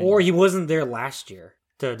they're saying. Or he wasn't there last year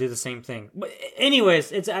to do the same thing. But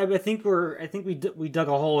anyways, I think we dug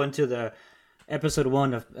a hole into the episode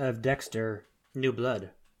 1 of Dexter New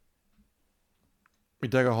Blood. We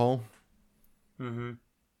dug a hole. Mm-hmm.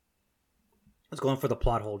 I was going for the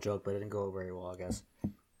plot hole joke, but it didn't go very well, I guess.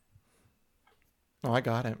 Oh, I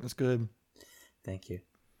got it. It's good. Thank you.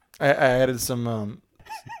 I added some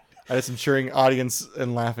cheering audience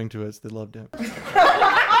and laughing to it. So they loved it.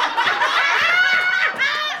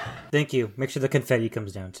 Thank you. Make sure the confetti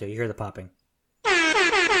comes down too. You hear the popping. I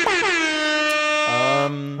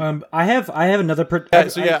have another. I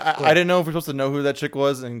didn't know if we're supposed to know who that chick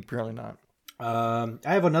was, and apparently not. I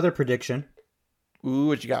have another prediction. Ooh,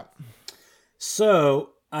 what you got?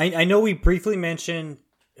 So I know we briefly mentioned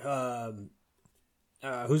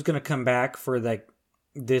who's going to come back for like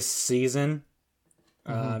this season.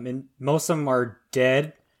 And most of them are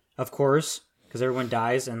dead, of course, because everyone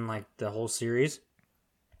dies in like the whole series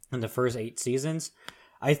in the first 8 seasons.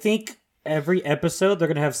 I think every episode they're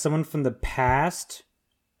going to have someone from the past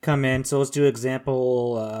come in. So let's do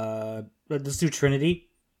example. Let's do Trinity.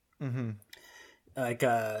 Mm-hmm. Like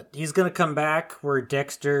he's going to come back where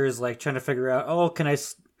Dexter is like trying to figure out,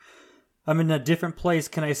 I'm in a different place.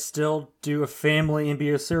 Can I still do a family and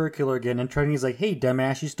be a serial killer again? And Trinity's like, hey,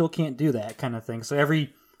 dumbass, you still can't do that kind of thing. So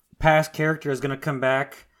every past character is going to come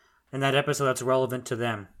back in that episode that's relevant to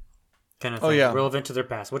them. Kind of thing. Oh, yeah. Relevant to their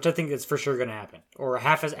past, which I think is for sure going to happen. Or a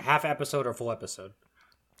half episode or full episode.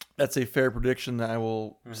 That's a fair prediction that I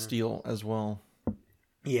will steal as well.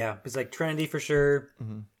 Yeah, it's like Trinity for sure.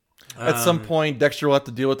 Mm-hmm. At some point, Dexter will have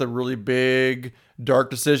to deal with a really big,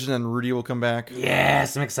 dark decision, and Rudy will come back.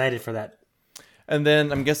 Yes, I'm excited for that. And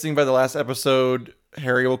then I'm guessing by the last episode,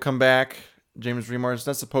 Harry will come back. James Remar is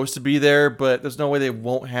not supposed to be there, but there's no way they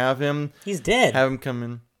won't have him. He's dead. Have him come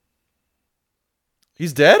in.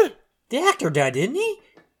 He's dead? The actor died, didn't he?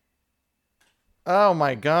 Oh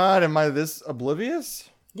my god, am I this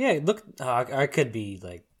oblivious? Yeah, look, I could be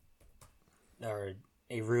like, or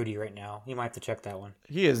a Rudy right now. You might have to check that one.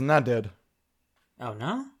 He is not dead. Oh,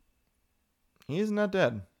 no? He is not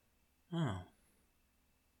dead. Oh.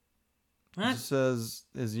 What? It says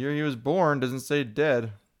his year he was born, doesn't say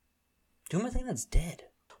dead. Who am I thinking that's dead?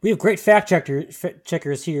 We have great fact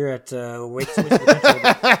checkers here at Wait.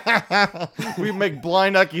 We make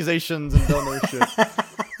blind accusations and don't know shit.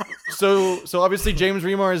 So obviously James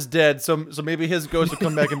Remar is dead. So maybe his ghost will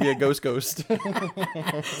come back and be a ghost.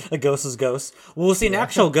 A ghost is ghost. We'll see an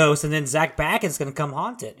actual ghost, and then Zach Bagans going to come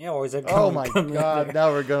haunt it. Yeah, or is it? Oh my god!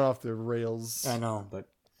 Now we're going off the rails. I know, but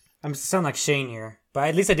I'm sound like Shane here. But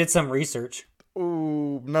at least I did some research.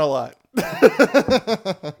 Ooh, not a lot.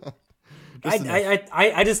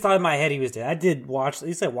 I just thought in my head he was dead. I did watch. At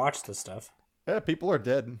least I watched the stuff. Yeah, people are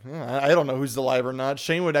dead. Yeah, I don't know who's alive or not.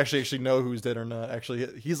 Shane would actually know who's dead or not.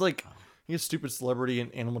 Actually, he's a stupid celebrity in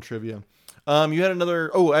animal trivia. You had another.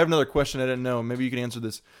 Oh, I have another question I didn't know. Maybe you can answer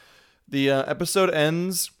this. The episode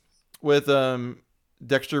ends with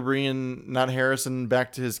Dexter bringing not Harrison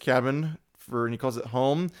back to his cabin and he calls it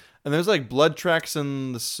home. And there's like blood tracks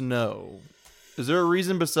in the snow. Is there a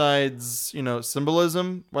reason besides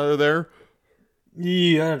symbolism why they're there?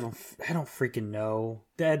 Yeah, I don't freaking know.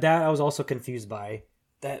 That I was also confused by.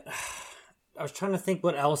 That I was trying to think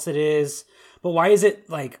what else it is. But why is it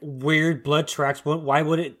like weird blood tracks? Why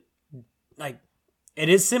would it like it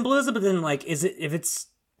is symbolism, but then like is it if it's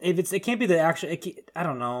it can't be the actual I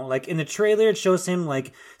don't know. Like in the trailer it shows him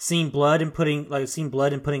like seeing blood and putting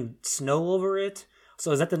snow over it.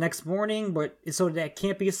 So is that the next morning? But so that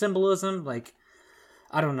can't be a symbolism? Like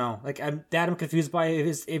I don't know. Like I'm confused by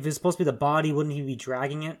if it's supposed to be the body, wouldn't he be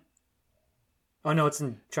dragging it? Oh no, it's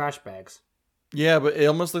in trash bags. Yeah, but it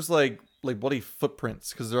almost looks like bloody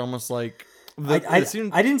footprints because they're almost like. I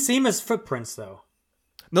didn't see him as footprints though.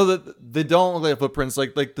 No, they don't look like footprints.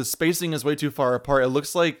 Like the spacing is way too far apart. It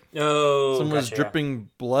looks like someone was dripping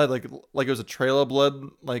blood, like it was a trail of blood.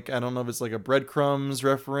 Like I don't know if it's like a breadcrumbs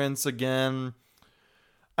reference again.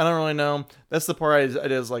 I don't really know. That's the part is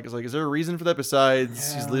there a reason for that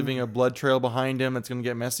besides he's leaving a blood trail behind him that's gonna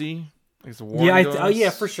get messy? Like it's a warning. Yeah,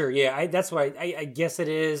 for sure. Yeah, that's why I guess it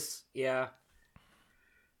is. Yeah.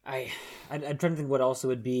 I'm trying to think what else it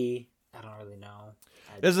would be. I don't really know.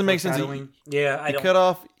 It doesn't make sense. He cut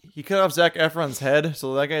off Zac Efron's head,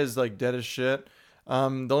 so that guy's like dead as shit. The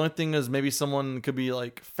only thing is maybe someone could be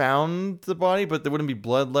like found the body, but there wouldn't be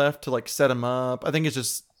blood left to like set him up. I think it's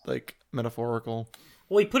just like metaphorical.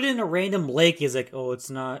 Well, he put it in a random lake. He's like, oh, it's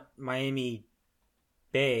not Miami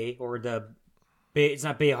Bay or it's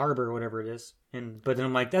not Bay Harbor or whatever it is. But then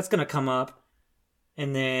I'm like, that's gonna come up.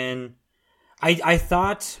 And then I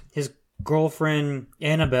thought his girlfriend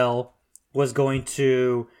Annabelle was going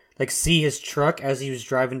to like see his truck as he was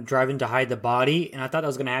driving to hide the body, and I thought that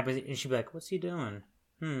was gonna happen. And she'd be like, "What's he doing?"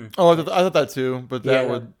 Oh, I thought that too, but that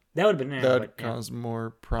would have been cause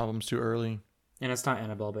more problems too early. And it's not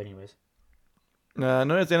Annabelle, but anyways. No,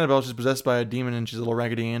 it's Annabelle. She's possessed by a demon, and she's a little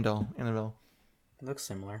Raggedy Ann doll. Annabelle. It looks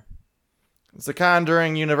similar. It's the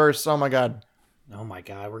Conjuring universe. Oh my god. Oh my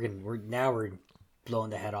god. We're blowing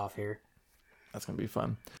the head off here. That's gonna be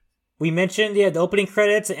fun. We mentioned the opening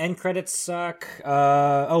credits, the end credits suck.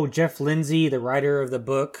 Jeff Lindsay, the writer of the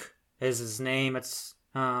book, is his name. It's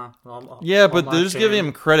but they're just giving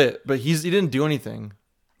him credit, but he didn't do anything.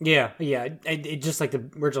 Yeah. It just like the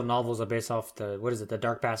original novels are based off the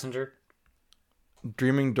Dark Passenger.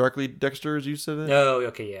 Dreaming Darkly Dexter, as you said it? Oh,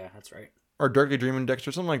 okay, yeah, that's right. Or Darkly Dreaming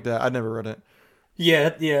Dexter, something like that. I never read it.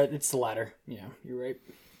 Yeah, it's the latter. Yeah, you're right.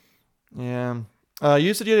 Yeah.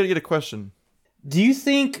 You said you had to get a question. Do you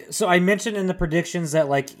think... So I mentioned in the predictions that,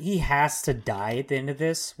 like, he has to die at the end of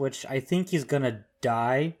this, which I think he's gonna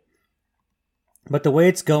die. But the way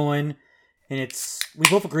it's going, and we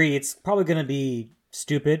both agree, it's probably gonna be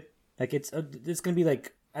stupid. Like, it's gonna be,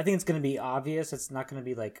 like... I think it's gonna be obvious. It's not gonna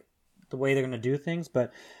be, like... the way they're gonna do things,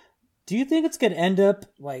 but do you think it's gonna end up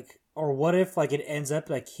like, or what if like it ends up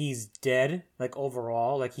like he's dead, like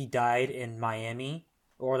overall, like he died in Miami,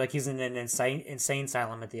 or like he's in an insane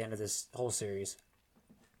asylum at the end of this whole series?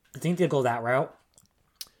 I think they'll go that route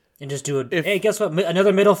and just do it. Hey, guess what?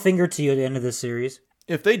 Another middle finger to you at the end of this series.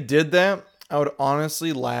 If they did that, I would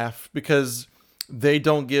honestly laugh because they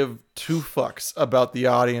don't give two fucks about the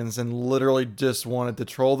audience and literally just wanted to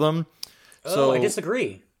troll them. So I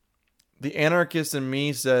disagree. The anarchist in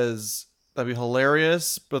me says that'd be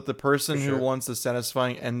hilarious, but the person who wants a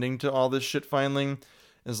satisfying ending to all this shit finally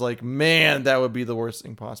is like, man, that would be the worst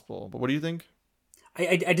thing possible. But what do you think?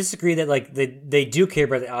 I disagree that like they do care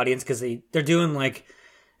about the audience because they're doing like,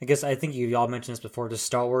 I guess I think you all mentioned this before, the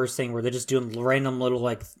Star Wars thing where they're just doing random little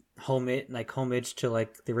like homage to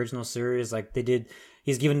like the original series. Like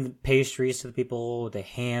he's giving pastries to the people, the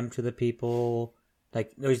ham to the people.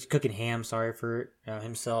 Like, no, he's cooking ham, for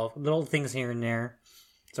himself. Little things here and there.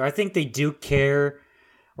 So I think they do care,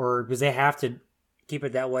 or because they have to keep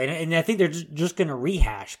it that way. And I think they're just going to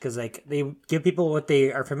rehash, because like they give people what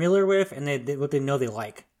they are familiar with and what they know they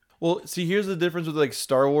like. Well, see, here's the difference with like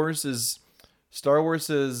Star Wars is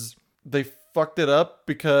they fucked it up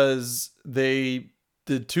because they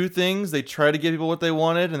did two things. They tried to give people what they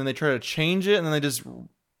wanted, and then they tried to change it, and then they just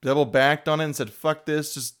double backed on it and said, fuck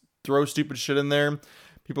this, just throw stupid shit in there.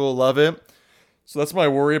 People will love it. So that's my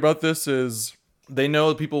worry about this is they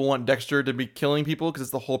know people want Dexter to be killing people because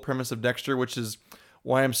it's the whole premise of Dexter, which is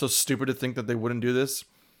why I'm so stupid to think that they wouldn't do this.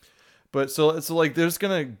 But so it's like they're just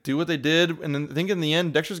going to do what they did. And then I think in the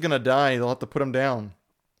end, Dexter's going to die. They'll have to put him down.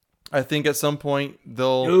 I think at some point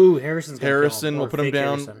Harrison will put him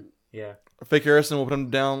down. Harrison. Yeah. Fake Harrison will put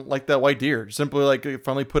him down like that white deer. Simply like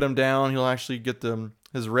finally put him down. He'll actually get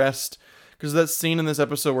his rest. Because that scene in this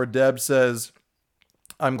episode where Deb says,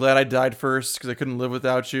 I'm glad I died first because I couldn't live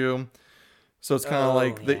without you. So it's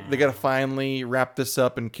kind of they got to finally wrap this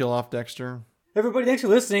up and kill off Dexter. Everybody, thanks for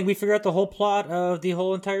listening. We figured out the whole plot of the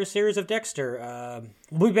whole entire series of Dexter.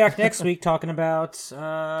 We'll be back next week talking about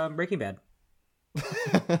Breaking Bad.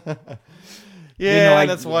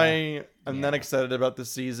 That's why I'm not excited about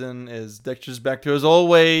this season is Dexter's back to his old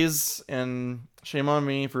ways. And shame on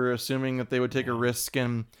me for assuming that they would take a risk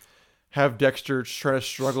and have Dexter try to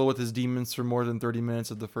struggle with his demons for more than 30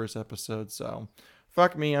 minutes of the first episode. So,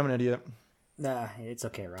 fuck me, I'm an idiot. Nah, it's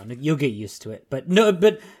okay, Ron. You'll get used to it. But no,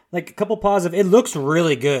 but like a couple positive. It looks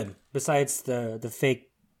really good. Besides the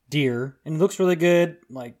fake deer, and it looks really good.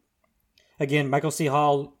 Like again, Michael C.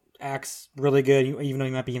 Hall acts really good, even though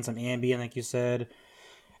he might be in some Ambien, like you said.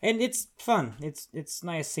 And it's fun. It's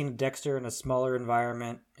nice seeing Dexter in a smaller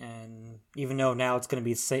environment, and even though now it's going to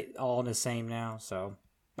be all in the same now. So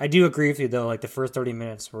I do agree with you though. Like the first 30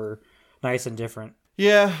 minutes were nice and different.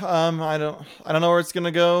 Yeah, I don't know where it's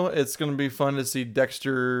gonna go. It's gonna be fun to see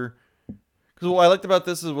Dexter. Because what I liked about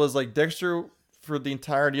this was like Dexter for the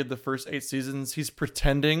entirety of the first 8 seasons, he's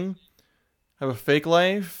pretending to have a fake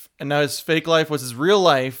life, and now his fake life was his real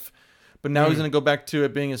life, but now he's gonna go back to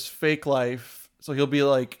it being his fake life. So he'll be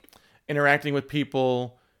like interacting with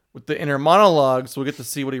people with the inner monologue, so we'll get to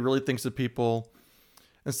see what he really thinks of people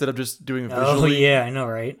instead of just doing it visually. Oh yeah, I know,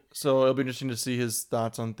 right? So it'll be interesting to see his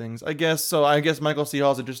thoughts on things, I guess. So I guess Michael C.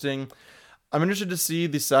 Hall is interesting. I'm interested to see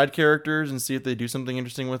the side characters and see if they do something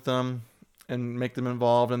interesting with them and make them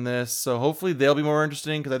involved in this. So hopefully they'll be more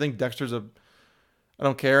interesting, because I think Dexter's I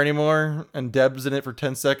don't care anymore, and Deb's in it for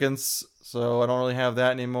 10 seconds, so I don't really have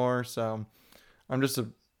that anymore. So I'm just a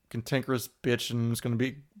cantankerous bitch, and I'm just going to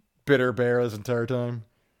be bitter bear this entire time.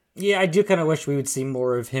 Yeah, I do kind of wish we would see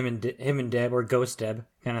more of him and Deb, or Ghost Deb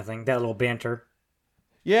kind of thing. That little banter.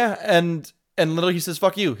 Yeah, and literally he says,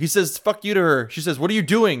 fuck you. He says, fuck you to her. She says, what are you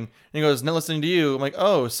doing? And he goes, not listening to you. I'm like,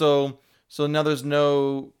 oh, so now there's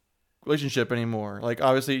no relationship anymore. Like,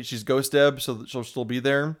 obviously she's Ghost Deb, so she'll still be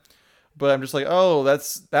there. But I'm just like, oh,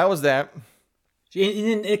 that was that.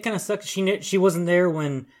 And it kind of sucks. She wasn't there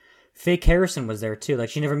when fake Harrison was there too. Like,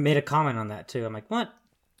 she never made a comment on that too. I'm like, what?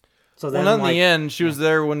 So then, well, not in the end. She was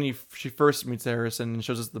there when she first meets Harrison and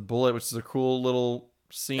shows us the bullet, which is a cool little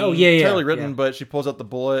scene. Oh, yeah. Entirely written, but she pulls out the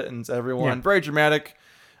bullet and it's everyone. Yeah. Very dramatic.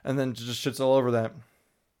 And then just shits all over that.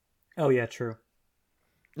 Oh, yeah, true.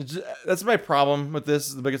 That's my problem with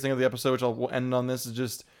this. The biggest thing of the episode, which I'll end on this, is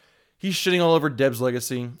just he's shitting all over Deb's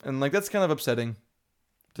legacy. And like that's kind of upsetting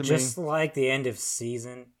to me. Just like the end of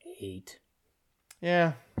season 8.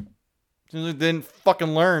 Yeah. They didn't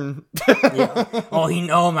fucking learn. Yeah.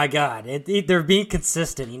 Oh my god. They're being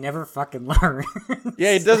consistent. He never fucking learns.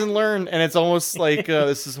 Yeah, he doesn't learn. And it's almost like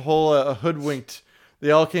this is whole hoodwinked.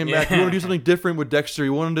 They all came back. We want to do something different with Dexter. He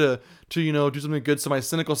wanted to do something good. So my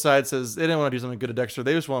cynical side says they didn't want to do something good to Dexter.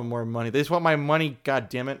 They just want more money. They just want my money. God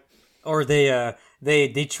damn it. Or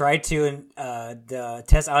they tried to, and the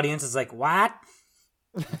test audience is like, what?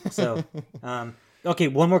 So, okay,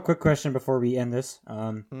 one more quick question before we end this.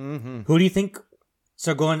 Who do you think?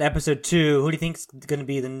 So going to episode 2, who do you think's going to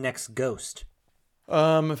be the next ghost?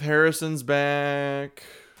 If Harrison's back,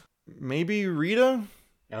 maybe Rita.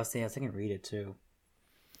 I was thinking Rita too.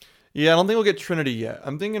 Yeah, I don't think we'll get Trinity yet.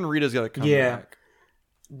 I'm thinking Rita's got to come back.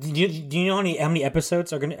 Do you know how many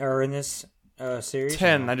episodes are in this series?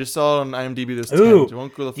 10. I just saw it on IMDb. There's 10. Ooh. So it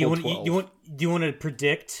won't go the full 12. Do you want to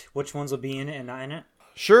predict which ones will be in it and not in it?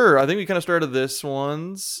 Sure. I think we kind of started this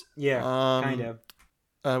ones. Yeah, kind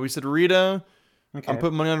of. We said Rita. Okay. I'm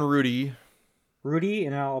putting money on Rudy. Rudy,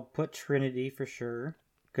 and I'll put Trinity for sure.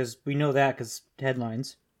 Because we know that because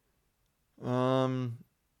headlines.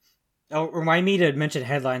 Oh, remind me to mention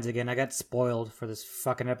headlines again. I got spoiled for this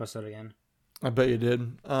fucking episode again. I bet you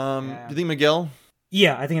did. Do you think Miguel?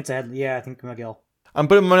 Yeah, I think it's I think Miguel. I'm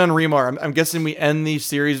putting money on Remar. I'm guessing we end the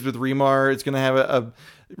series with Remar. It's gonna have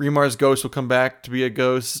Remar's ghost will come back to be a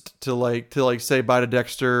ghost to say bye to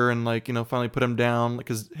Dexter and finally put him down,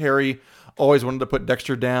 because Harry always wanted to put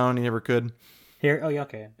Dexter down. He never could. Oh yeah,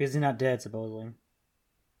 okay, because he's not dead supposedly.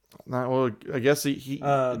 Well, I guess he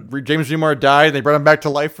James Remar died. And they brought him back to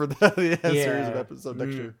life for the series of episodes.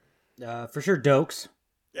 Dexter. For sure, Dokes.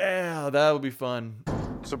 Yeah, that would be fun.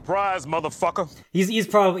 Surprise, motherfucker! He's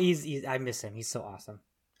probably I miss him. He's so awesome.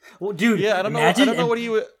 Well, dude, yeah, I don't know what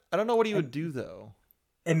he would do though.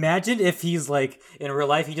 Imagine if he's like in real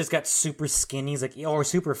life, he just got super skinny. He's like, or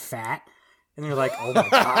super fat, and you're like, oh my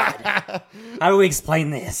god, how do we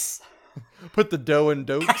explain this? Put the dough in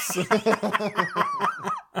Dokes.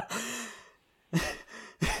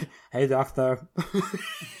 Hey, doctor.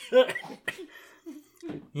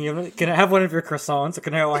 Can I have one of your croissants, or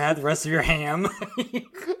can I have the rest of your ham?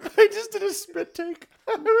 I just did a spit take.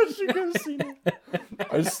 I wish you could have seen it.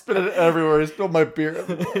 I spit it everywhere. I spilled my beer. Are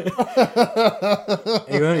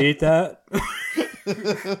you gonna eat that?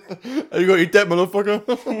 Are you gonna eat that, motherfucker?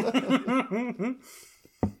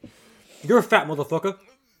 You're a fat motherfucker.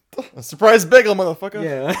 A surprise bagel, motherfucker.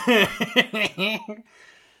 Yeah.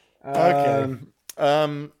 Okay.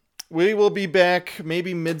 We will be back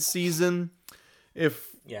maybe mid-season. If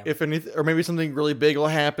Yeah. If anything, or maybe something really big will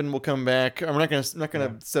happen, we'll come back. I'm not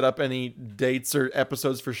gonna set up any dates or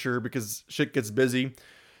episodes for sure because shit gets busy.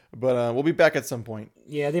 But we'll be back at some point.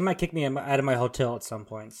 Yeah, they might kick me out of my hotel at some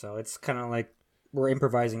point, so it's kind of like we're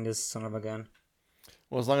improvising this son of a gun.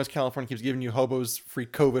 Well, as long as California keeps giving you hobos free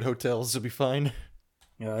COVID hotels, it'll be fine.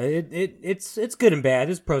 Yeah, it's good and bad.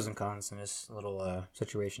 There's pros and cons in this little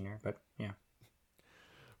situation here, but yeah.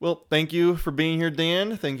 Well, thank you for being here,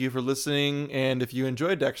 Dan. Thank you for listening. And if you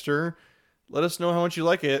enjoyed Dexter, let us know how much you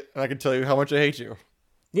like it, and I can tell you how much I hate you.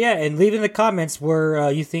 Yeah, and leave in the comments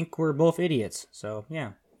where you think we're both idiots. So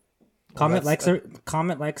yeah, comment,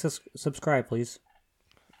 subscribe, please.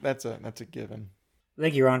 That's a given.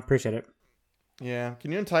 Thank you, Ron. Appreciate it. Yeah,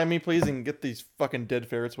 can you untie me, please, and get these fucking dead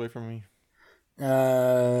ferrets away from me?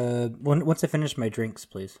 Once I finish my drinks,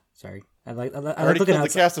 please. Sorry, I already killed the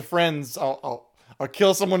cast of Friends. I'll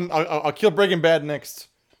kill someone. I'll kill Breaking Bad next.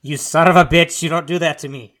 You son of a bitch! You don't do that to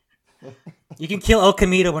me. You can kill El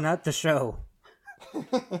Camino when at the show.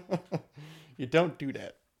 You don't do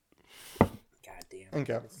that. God damn.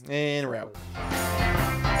 Okay, and we're out.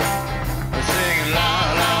 Singing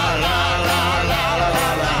la la la la la la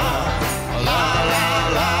la la la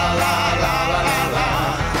la la la la la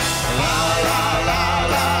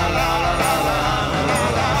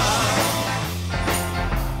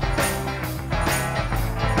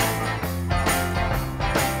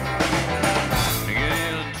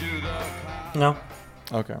No.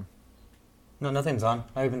 Okay. No, nothing's on.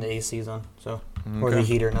 Not even the AC's on. So, or the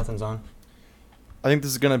heater, nothing's on. I think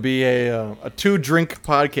this is gonna be a 2-drink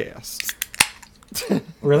podcast.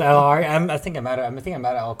 Really? I think I'm out of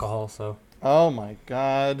alcohol. So. Oh my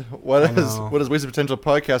God! What is Waste of Potential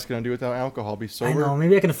podcast gonna do without alcohol? Be sober? I know.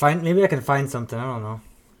 Maybe I can find something. I don't know.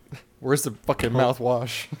 Where's the fucking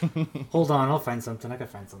mouthwash? Hold on, I'll find something. I can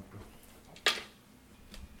find something.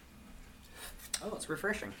 Oh, it's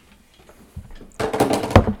refreshing.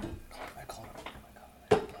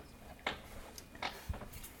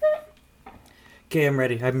 Okay, I'm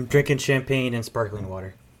ready. I'm drinking champagne and sparkling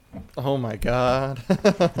water. Oh my God!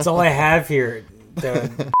 That's all I have here.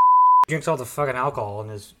 Drinks all the fucking alcohol in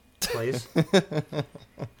his place.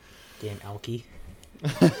 Damn alky.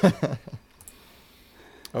 Okay.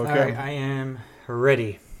 All right, I am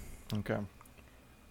ready. Okay.